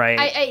right. You're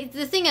right.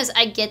 The thing is,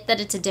 I get that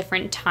it's a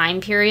different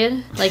time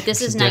period. Like,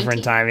 this is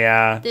different time,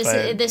 yeah.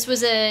 This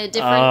was a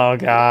different... Oh,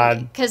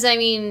 God. Because,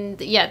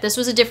 this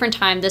was a different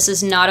time. This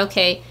is not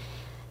okay.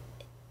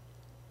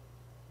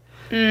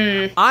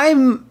 Okay,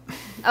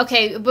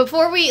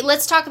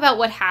 let's talk about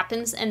what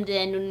happens, and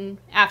then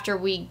after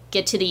we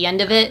get to the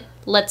end of it,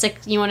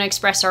 you want to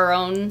express our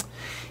own...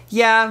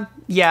 Yeah,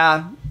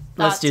 let's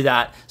Thoughts? do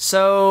that.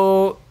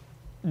 So...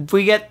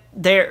 we get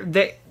there.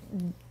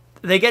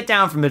 They get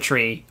down from the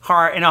tree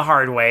in a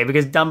hard way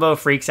because Dumbo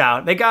freaks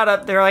out. They got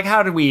up. They're like,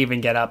 "How did we even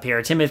get up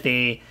here?"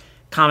 Timothy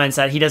comments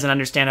that he doesn't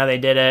understand how they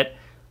did it.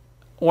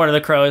 One of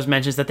the crows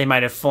mentions that they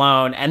might have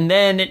flown, and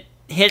then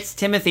hits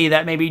Timothy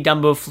that maybe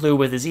Dumbo flew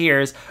with his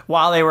ears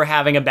while they were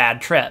having a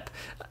bad trip.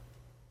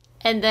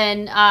 And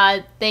then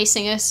they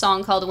sing a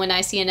song called When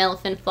I See an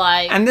Elephant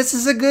Fly. And this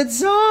is a good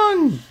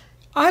song.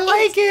 I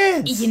like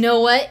it. You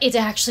know what? It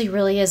actually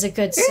really is a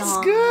good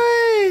song.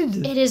 It's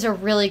good. It is a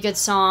really good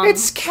song.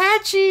 It's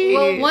catchy.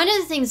 Well, one of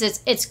the things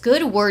is it's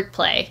good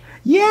wordplay.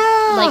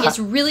 Yeah. Like, it's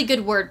really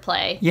good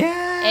wordplay.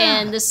 Yeah.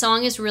 And the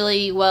song is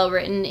really well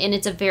written, and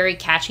it's a very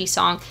catchy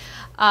song.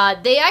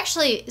 They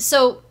actually,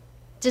 so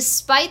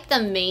despite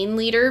the main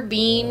leader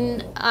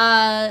being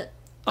a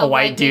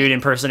white dude man,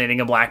 impersonating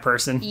a black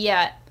person.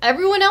 yeah,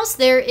 everyone else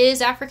there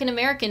is African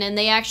American, and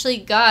they actually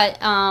got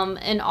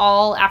an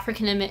all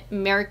African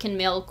American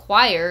male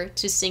choir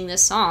to sing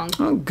this song.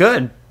 Oh,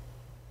 good.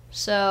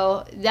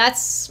 So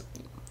that's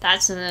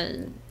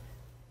something.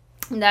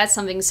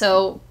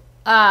 So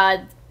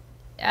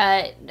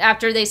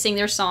after they sing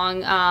their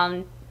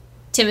song,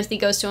 Timothy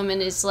goes to him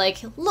and is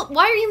like, "Look,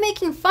 why are you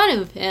making fun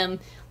of him?"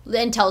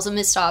 And tells him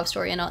his sob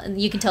story, and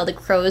you can tell the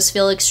crows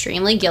feel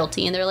extremely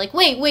guilty, and they're like,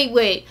 "Wait,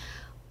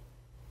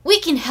 we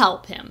can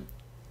help him."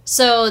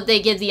 So they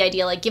give the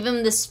idea, like, give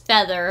him this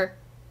feather,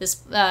 this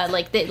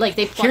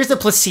they Here's the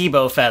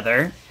placebo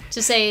feather.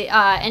 to say,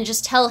 and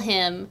just tell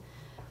him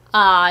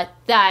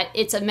that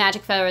it's a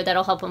magic feather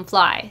that'll help him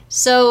fly.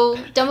 So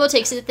Dumbo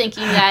takes it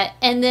thinking that,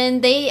 and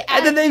then they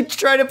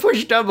try to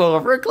push Dumbo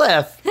over a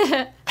cliff. well,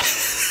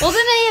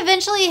 then they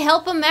eventually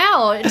help him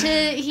out.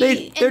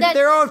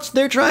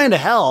 They're trying to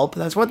help.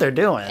 That's what they're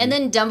doing. And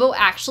then Dumbo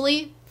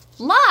actually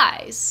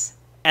flies.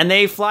 And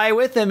they fly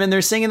with him, and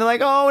they're singing. They're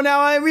like, "Oh,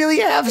 now I really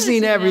have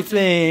seen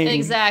everything."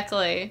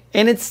 Exactly.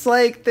 And it's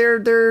like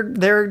they're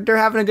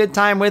having a good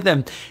time with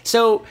him.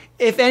 So,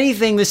 if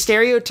anything, the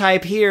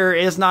stereotype here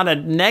is not a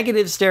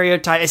negative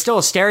stereotype. It's still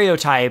a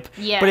stereotype.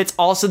 Yeah. But it's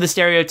also the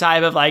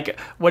stereotype of, like,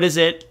 what is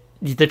it?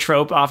 The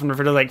trope often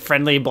referred to, like,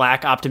 friendly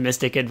black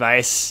optimistic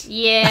advice.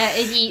 Yeah,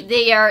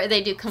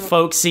 they do come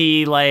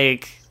Folksy,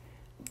 like,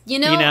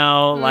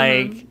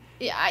 like.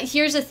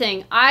 Here's the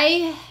thing.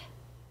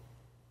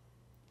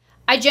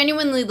 I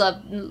genuinely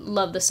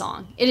love the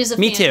song. It is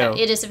Me too.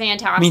 It is a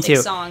fantastic Me too.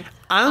 song.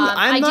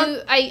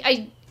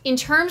 In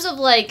terms of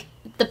like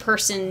the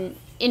person,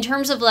 in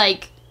terms of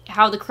like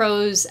how the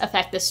crows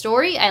affect the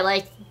story, I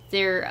like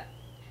their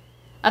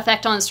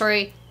effect on the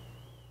story.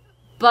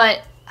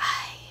 But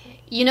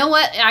you know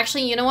what?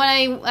 Actually, you know what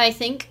I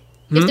think?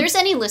 If there's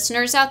any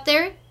listeners out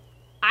there,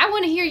 I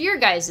want to hear your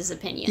guys'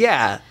 opinion.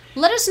 Yeah.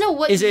 Let us know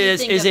what you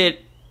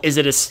think. Is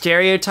it a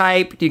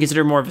stereotype? Do you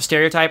consider it more of a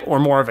stereotype or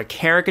more of a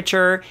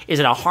caricature? Is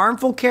it a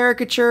harmful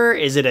caricature?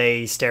 Is it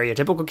a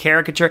stereotypical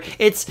caricature?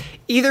 It's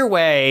either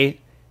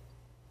way.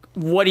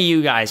 What do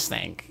you guys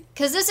think?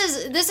 Because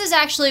this is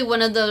actually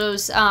one of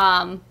those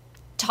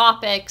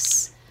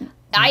topics.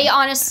 I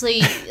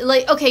honestly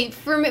like. Okay,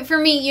 for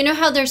me, you know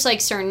how there's like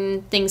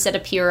certain things that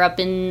appear up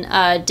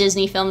in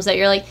Disney films that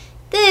you're like,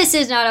 this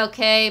is not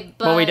okay.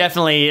 But well, we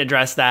definitely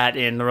addressed that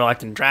in The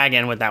Reluctant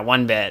Dragon with that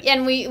one bit.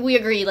 And we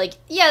agree, like,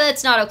 yeah,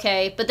 that's not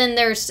okay. But then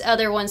there's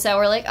other ones that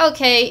were like,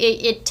 okay,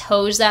 it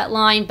toes that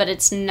line, but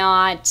it's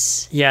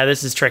not. Yeah,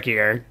 this is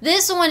trickier.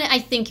 This one, I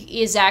think,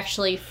 is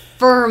actually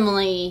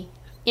firmly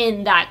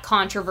in that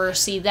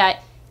controversy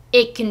that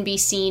it can be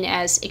seen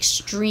as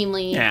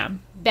extremely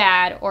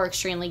bad or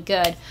extremely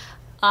good.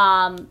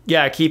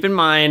 Yeah, keep in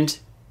mind,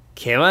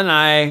 Kayla and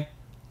I,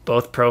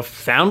 both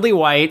profoundly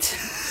white.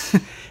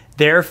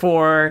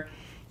 Therefore,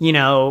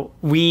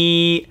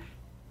 we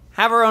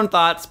have our own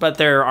thoughts, but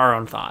they're our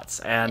own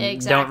thoughts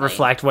and don't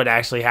reflect what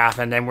actually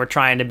happened. And we're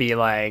trying to be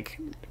like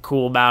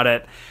cool about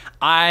it.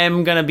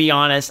 I'm gonna be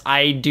honest.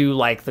 I do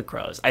like the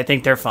crows. I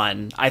think they're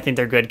fun. I think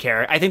they're good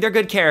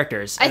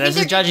characters. And this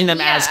is judging them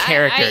as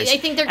characters. I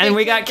think they're good and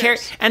we got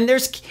characters. And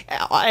there's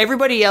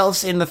everybody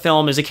else in the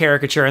film is a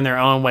caricature in their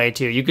own way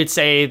too. You could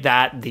say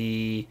that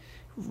the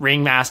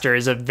ringmaster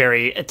is a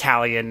very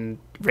Italian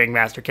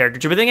ringmaster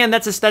character, but again,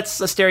 that's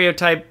a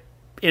stereotype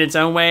in its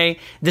own way.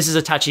 This is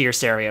a touchier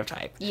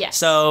stereotype. Yes.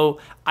 So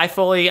I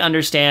fully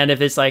understand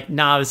if it's like,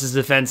 nah, this is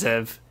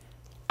offensive.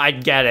 I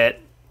get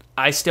it.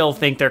 I still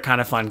think they're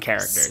kind of fun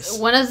characters.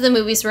 One of the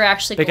movies we're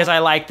actually because I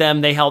like them.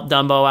 They help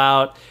Dumbo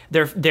out.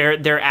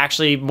 They're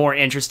actually more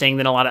interesting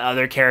than a lot of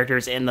other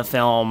characters in the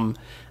film.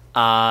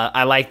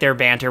 I like their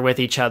banter with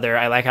each other.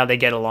 I like how they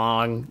get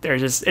along.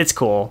 It's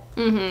cool.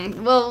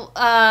 Mm-hmm.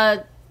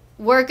 Well,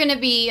 we're going to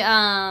be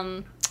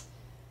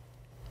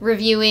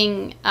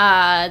reviewing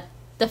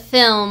the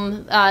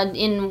film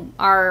in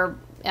our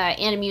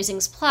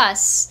Animusings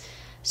Plus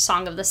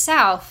Song of the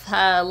South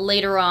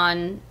later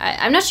on.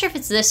 I'm not sure if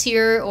it's this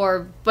year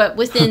but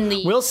within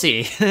the we'll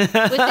see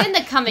within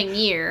the coming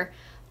year.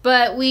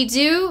 But we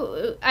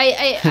do.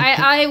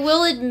 I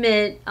will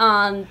admit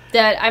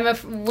that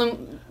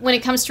when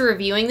it comes to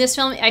reviewing this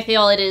film, I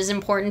feel it is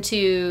important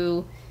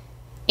to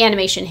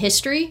animation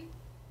history.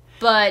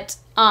 But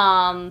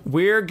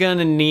we're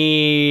gonna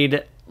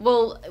need.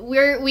 Well,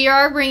 we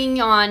are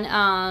bringing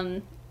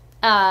on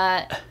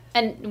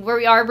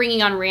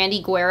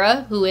Randy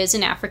Guerra, who is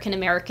an African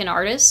American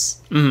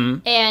artist,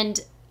 and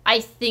I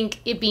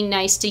think it'd be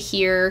nice to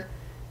hear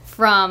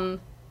from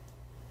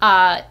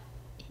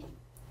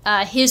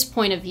his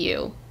point of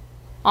view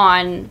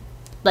on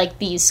like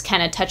these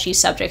kind of touchy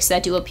subjects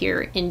that do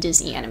appear in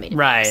Disney animated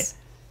films.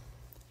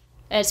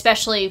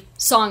 Especially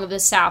Song of the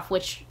South,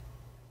 which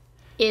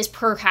is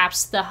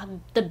perhaps the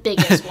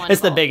biggest one.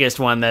 It's the biggest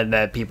one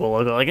that people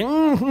will go like,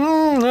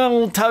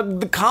 I'll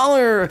tug the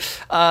collar.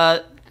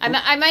 I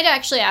might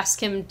actually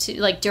ask him to,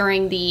 like,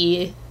 during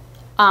the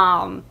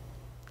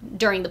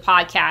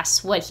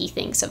podcast what he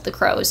thinks of the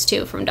crows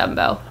too from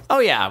Dumbo. Oh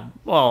yeah,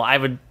 well, I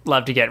would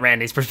love to get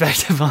Randy's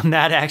perspective on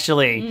that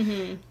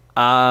actually.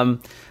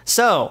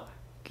 So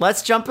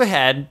let's jump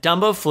ahead.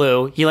 Dumbo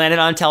flew. He landed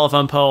on a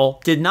telephone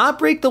pole. Did not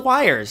break the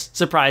wires,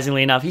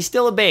 surprisingly enough. He's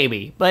still a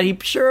baby, but he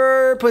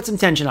sure put some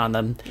tension on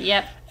them.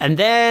 Yep. And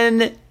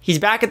then he's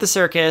back at the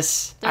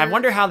circus. I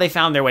wonder how they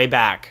found their way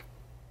back.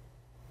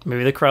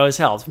 Maybe the crows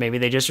helped. Maybe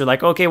they just were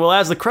like, okay, well,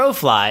 as the crow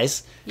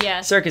flies,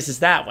 circus is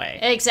that way.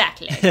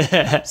 Exactly.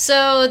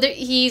 So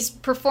he's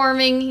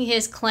performing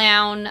his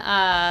clown,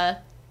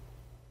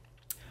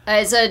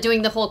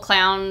 doing the whole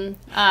clown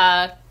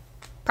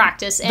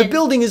practice. And the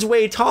building is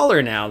way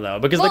taller now, though,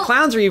 because the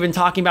clowns are even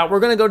talking about, we're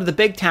going to go to the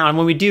big town.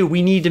 When we do,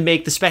 we need to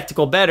make the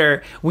spectacle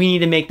better. We need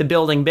to make the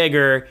building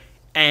bigger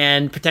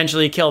and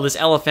potentially kill this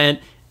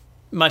elephant,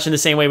 much in the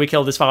same way we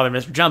killed his father,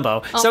 Mr.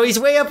 Jumbo. So he's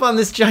way up on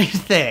this giant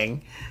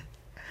thing.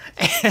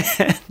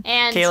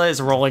 And Kayla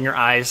is rolling her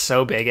eyes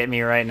so big at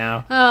me right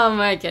now. Oh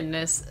my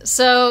goodness.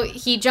 So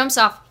he jumps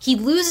off. He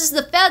loses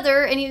the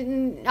feather,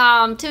 and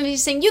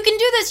Timothy's saying, you can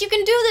do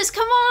this,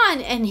 come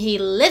on. And he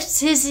lifts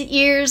his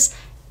ears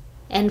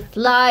and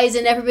flies,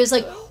 and everybody's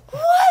like,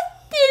 what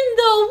in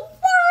the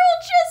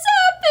world just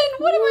happened?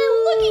 What am I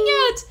looking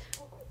at?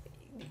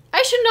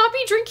 I should not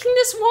be drinking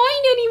this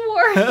wine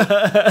anymore.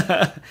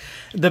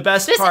 The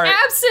best part...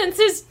 This absinthe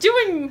is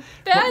doing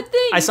bad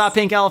things. I saw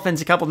pink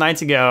elephants a couple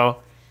nights ago.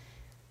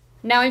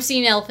 Now I'm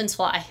seeing elephants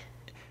fly.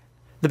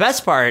 The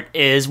best part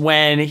is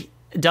when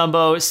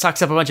Dumbo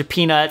sucks up a bunch of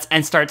peanuts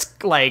and starts,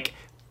 like,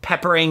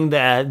 peppering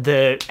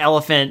the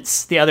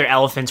elephants, the other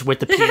elephants with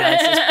the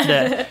peanuts.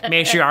 The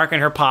matriarch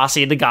and her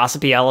posse, the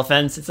gossipy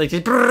elephants. It's like,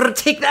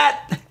 take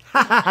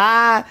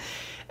that!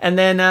 And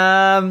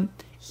then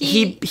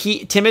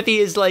Timothy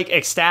is, like,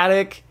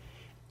 ecstatic.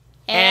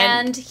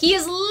 And he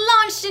is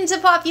launched into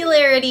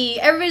popularity.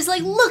 Everybody's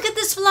like, look at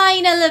this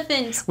flying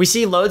elephant. We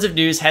see loads of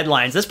news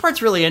headlines. This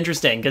part's really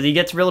interesting because he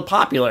gets really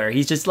popular.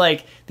 He's just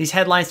like, these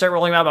headlines start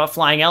rolling out about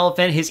flying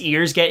elephant. His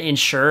ears get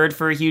insured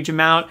for a huge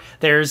amount.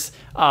 There's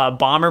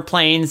bomber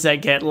planes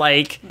that get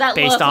that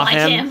based off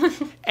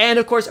him. And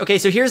of course, okay,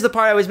 so here's the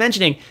part I was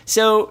mentioning.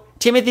 So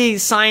Timothy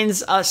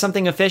signs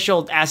something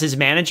official as his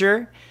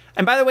manager.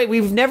 And by the way,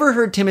 we've never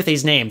heard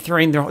Timothy's name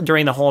during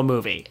the whole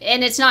movie.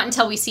 And it's not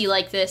until we see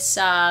like this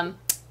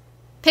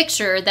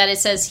picture that it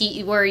says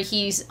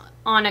he's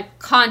on a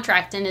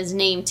contract and his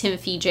name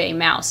Timothy J.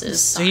 Mouse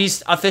is. So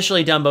he's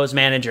officially Dumbo's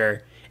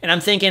manager. And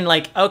I'm thinking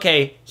like,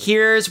 okay,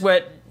 here's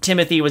what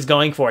Timothy was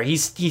going for.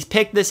 He's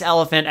picked this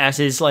elephant as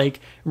his like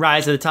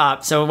rise to the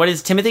top. So what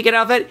does Timothy get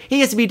out of it? He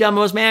gets to be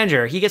Dumbo's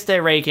manager. He gets to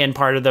rake in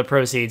part of the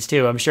proceeds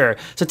too, I'm sure.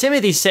 So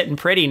Timothy's sitting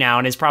pretty now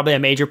and is probably a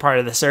major part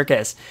of the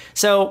circus.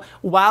 So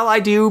while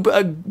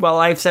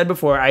I've said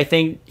before, I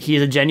think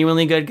he's a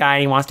genuinely good guy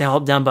and he wants to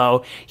help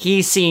Dumbo,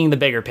 he's seeing the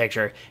bigger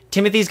picture.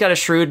 Timothy's got a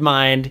shrewd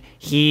mind.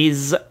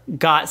 He's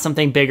got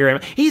something bigger.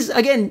 He's,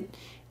 again,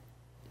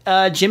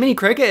 Jiminy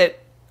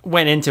Cricket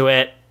went into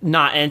it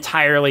not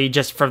entirely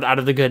just out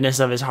of the goodness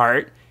of his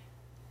heart.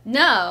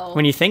 No.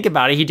 When you think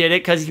about it, he did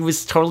it because he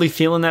was totally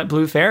feeling that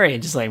blue fairy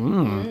and just like,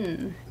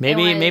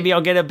 maybe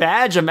I'll get a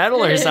badge, a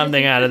medal or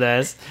something out of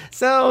this.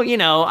 So,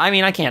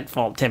 I can't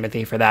fault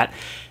Timothy for that.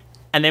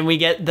 And then we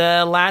get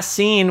the last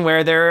scene where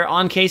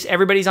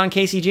everybody's on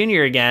Casey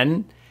Jr.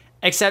 again,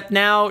 except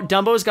now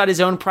Dumbo's got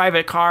his own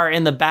private car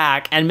in the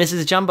back and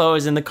Mrs. Jumbo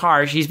is in the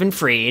car. She's been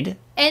freed.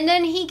 And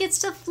then he gets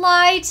to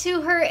fly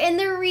to her, and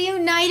they're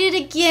reunited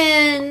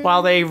again.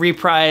 While they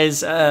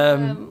reprise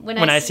When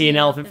I See an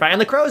Elephant Fly. And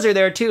the crows are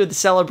there, too, to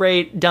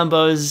celebrate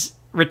Dumbo's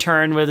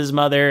return with his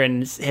mother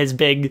and his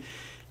big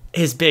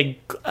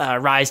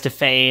rise to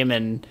fame.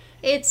 And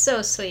it's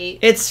so sweet.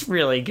 It's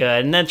really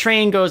good. And the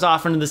train goes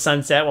off into the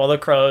sunset while the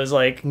crows,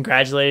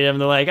 congratulate him.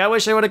 They're like, I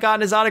wish I would have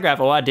gotten his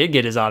autograph. Oh, I did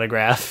get his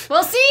autograph.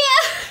 We'll see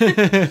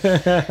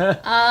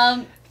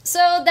ya!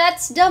 So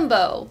that's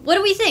Dumbo. What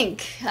do we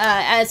think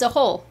as a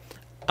whole?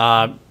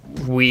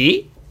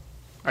 We?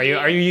 Are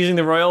you using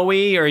the royal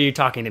we, or are you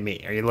talking to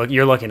me?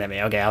 You're looking at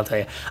me? Okay, I'll tell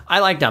you. I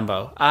like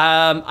Dumbo.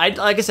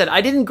 Like I said,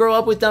 I didn't grow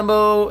up with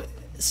Dumbo,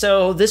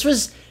 so this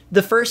was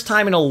the first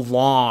time in a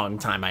long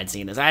time I'd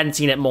seen this. I hadn't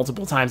seen it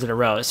multiple times in a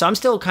row, so I'm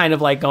still kind of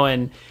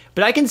going.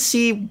 But I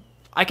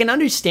can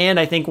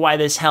understand. I think why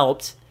this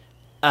helped.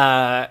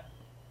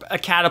 A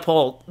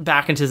catapult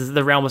back into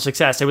the realm of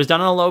success. It was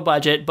done on a low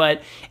budget,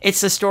 but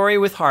it's a story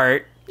with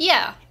heart.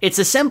 Yeah. It's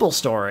a simple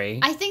story.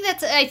 I think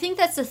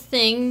that's the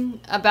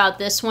thing about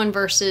this one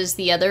versus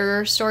the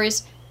other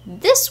stories.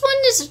 This one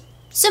is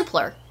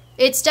simpler.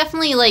 It's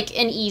definitely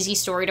an easy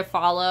story to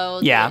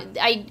follow. Yeah.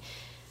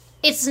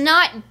 It's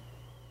not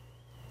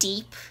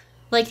deep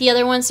like the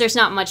other ones. There's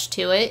not much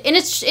to it, and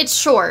it's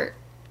short.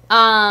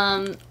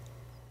 I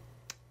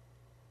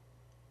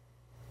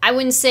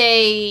wouldn't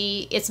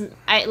say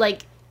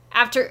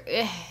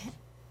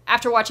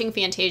after watching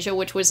Fantasia,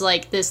 which was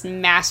like this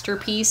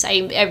masterpiece.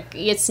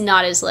 It's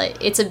not as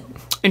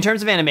in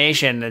terms of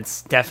animation,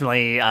 it's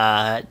definitely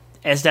not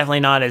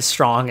as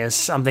strong as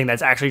something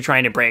that's actually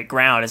trying to break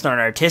ground. It's not an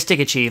artistic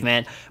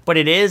achievement, but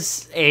it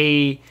is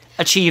a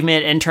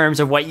achievement in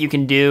terms of what you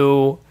can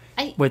do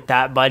with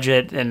that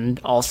budget,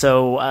 and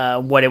also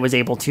what it was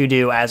able to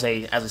do as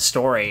a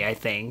story. I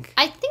think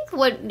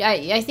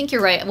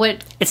you're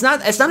right. It's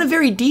not a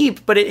very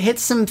deep, but it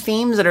hits some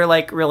themes that are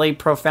like really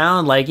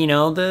profound, like, you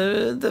know,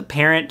 the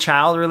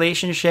parent-child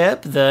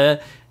relationship, the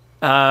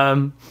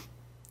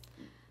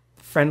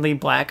friendly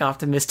black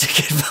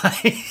optimistic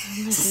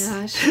advice. Oh my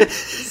gosh.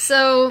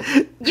 So,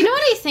 you know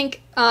what I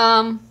think?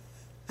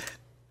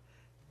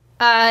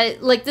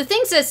 Like, the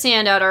things that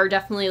stand out are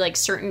definitely, like,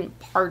 certain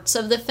parts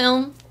of the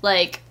film.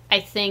 Like, I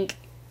think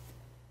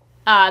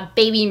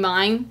Baby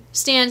Mine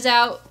stands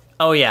out.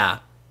 Oh, yeah.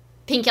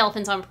 Pink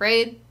Elephants on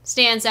Parade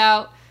stands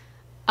out.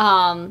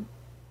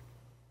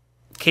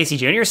 Casey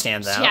Jr.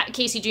 stands out. Yeah,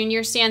 Casey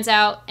Jr. stands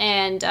out.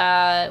 And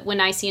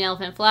When I See an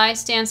Elephant Fly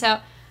stands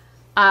out.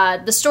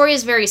 The story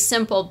is very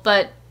simple,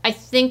 but I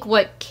think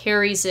what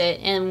carries it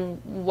and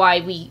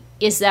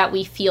is that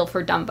we feel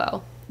for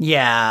Dumbo.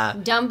 Yeah.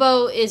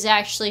 Dumbo is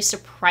actually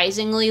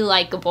surprisingly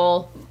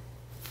likable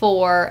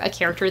for a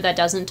character that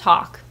doesn't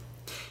talk.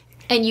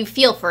 And you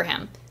feel for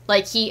him.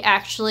 Like,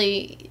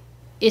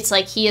 it's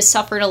like he has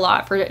suffered a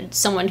lot for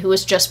someone who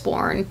was just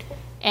born,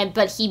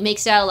 but he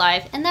makes it out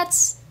alive, and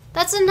that's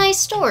a nice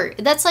story.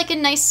 That's like a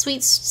nice,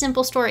 sweet,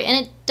 simple story,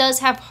 and it does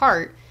have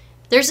heart.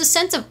 There's a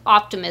sense of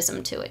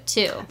optimism to it,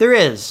 too. There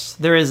is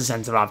a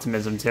sense of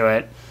optimism to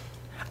it.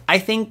 I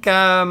think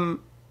I'd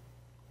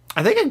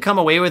come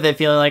away with it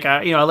feeling like,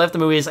 I left the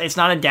movie. It's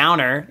not a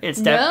downer.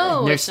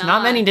 There's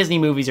not many Disney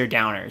movies are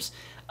downers,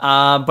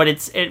 but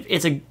it's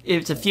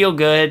a feel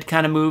good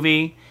kind of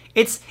movie.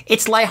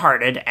 It's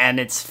lighthearted and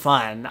it's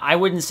fun. I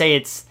wouldn't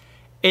say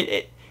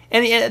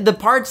and the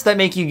parts that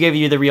make you give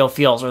you the real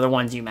feels are the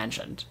ones you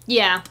mentioned.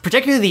 Yeah.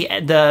 Particularly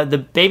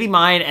the Baby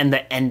Mine and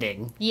the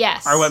ending.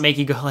 Yes. Are what make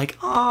you go like,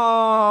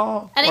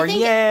 oh, and or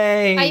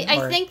yay.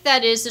 I think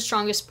that is the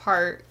strongest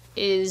part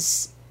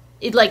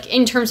like,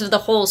 in terms of the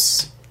whole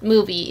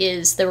movie,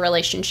 is the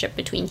relationship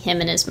between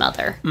him and his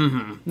mother.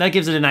 Mm-hmm. That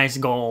gives it a nice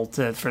goal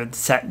for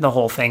set the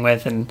whole thing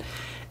with. And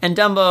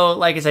Dumbo,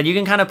 like I said, you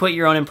can kind of put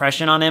your own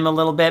impression on him a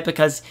little bit,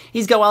 because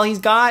he's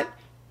got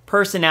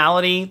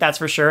personality, that's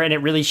for sure, and it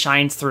really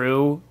shines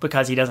through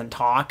because he doesn't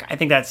talk. I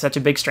think that's such a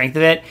big strength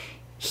of it.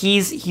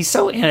 He's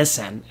so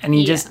innocent, and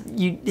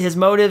his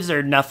motives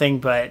are nothing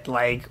but,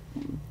 like,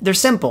 they're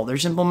simple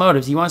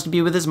motives. He wants to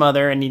be with his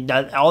mother, and he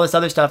does all this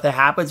other stuff that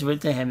happens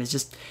to him is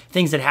just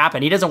things that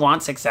happen. He doesn't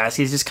want success.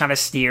 He's just kind of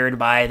steered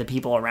by the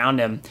people around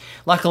him.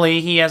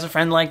 Luckily, he has a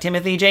friend like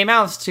Timothy J.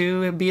 Mouse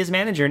to be his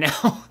manager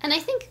now. And I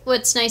think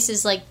what's nice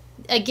is, like,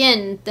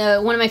 again,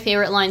 one of my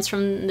favorite lines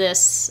from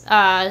this,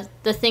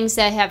 the things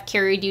that have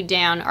carried you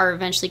down are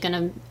eventually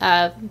going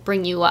to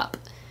bring you up.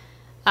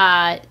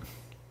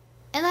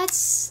 And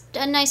that's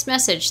a nice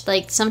message.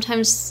 Like,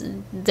 sometimes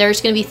there's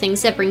going to be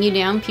things that bring you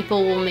down.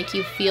 People will make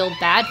you feel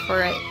bad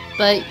for it.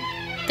 But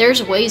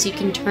there's ways you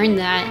can turn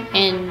that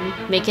and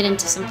make it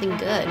into something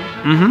good.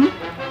 Mm-hmm.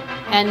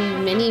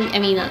 And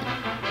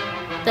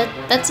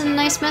that's a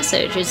nice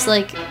message. It's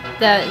like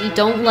that you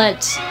don't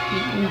let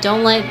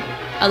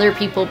other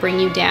people bring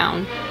you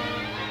down.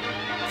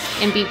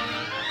 And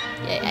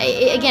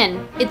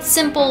again, it's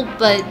simple,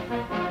 but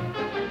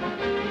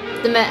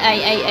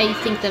I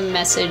think the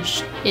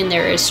message in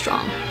there is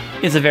strong.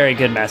 It's a very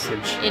good message.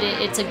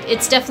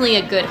 It's definitely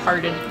a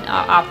good-hearted,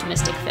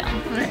 optimistic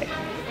film. All right.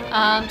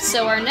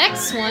 So our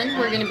next one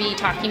we're going to be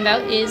talking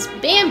about is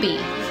Bambi.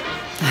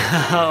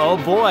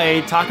 Oh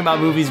boy, talk about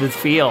movies with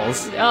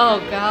feels. Oh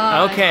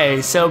god.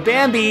 Okay, so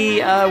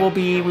Bambi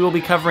we will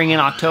be covering in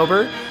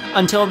October.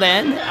 Until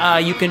then,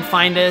 you can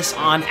find us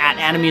on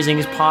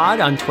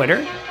 @AnimusingPod on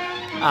Twitter.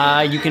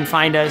 You can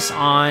find us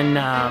on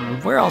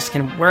where else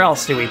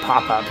do we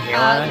pop up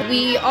here?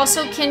 We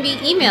also can be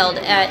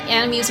emailed at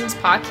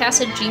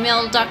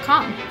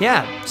animusingspodcast@gmail.com.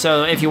 Yeah.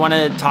 So if you want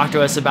to talk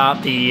to us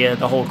about the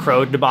whole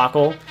crow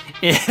debacle,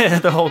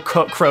 the whole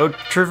crow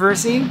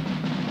controversy,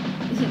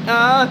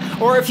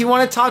 or if you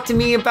want to talk to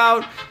me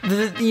about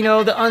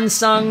the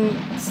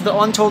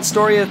untold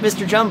story of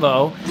Mr.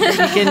 Jumbo, you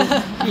can,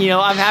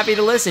 I'm happy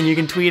to listen. You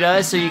can tweet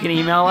us or you can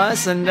email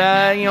us, and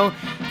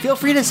feel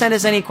free to send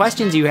us any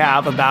questions you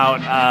have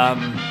about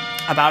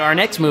our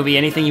next movie,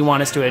 anything you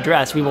want us to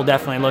address. We will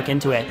definitely look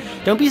into it.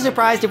 Don't be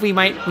surprised if we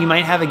might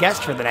have a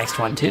guest for the next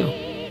one too.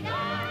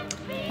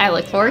 I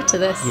look forward to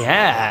this.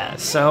 Yeah.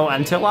 So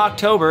until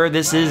October,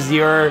 this is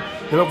we're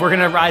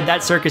gonna ride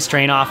that circus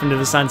train off into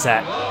the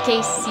sunset.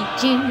 Casey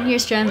Jr.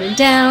 strumming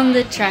down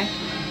the track.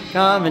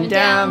 Coming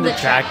down the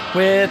track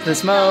with the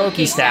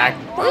smoky stack.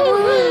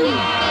 Woo-hoo. Look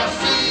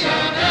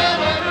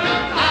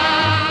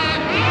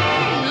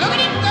at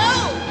him go!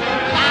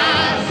 I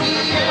see a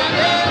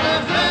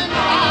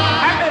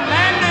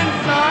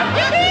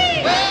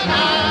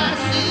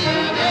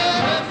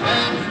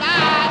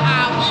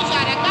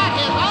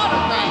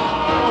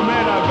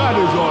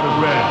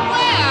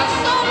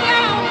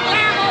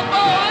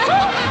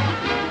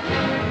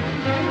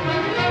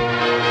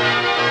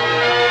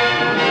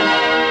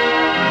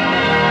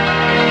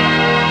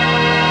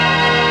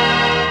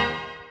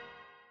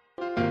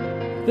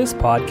This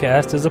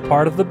podcast is a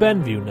part of the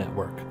Benview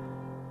Network.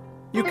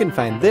 You can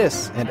find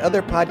this and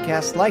other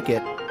podcasts like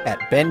it at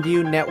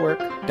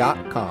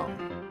BenviewNetwork.com.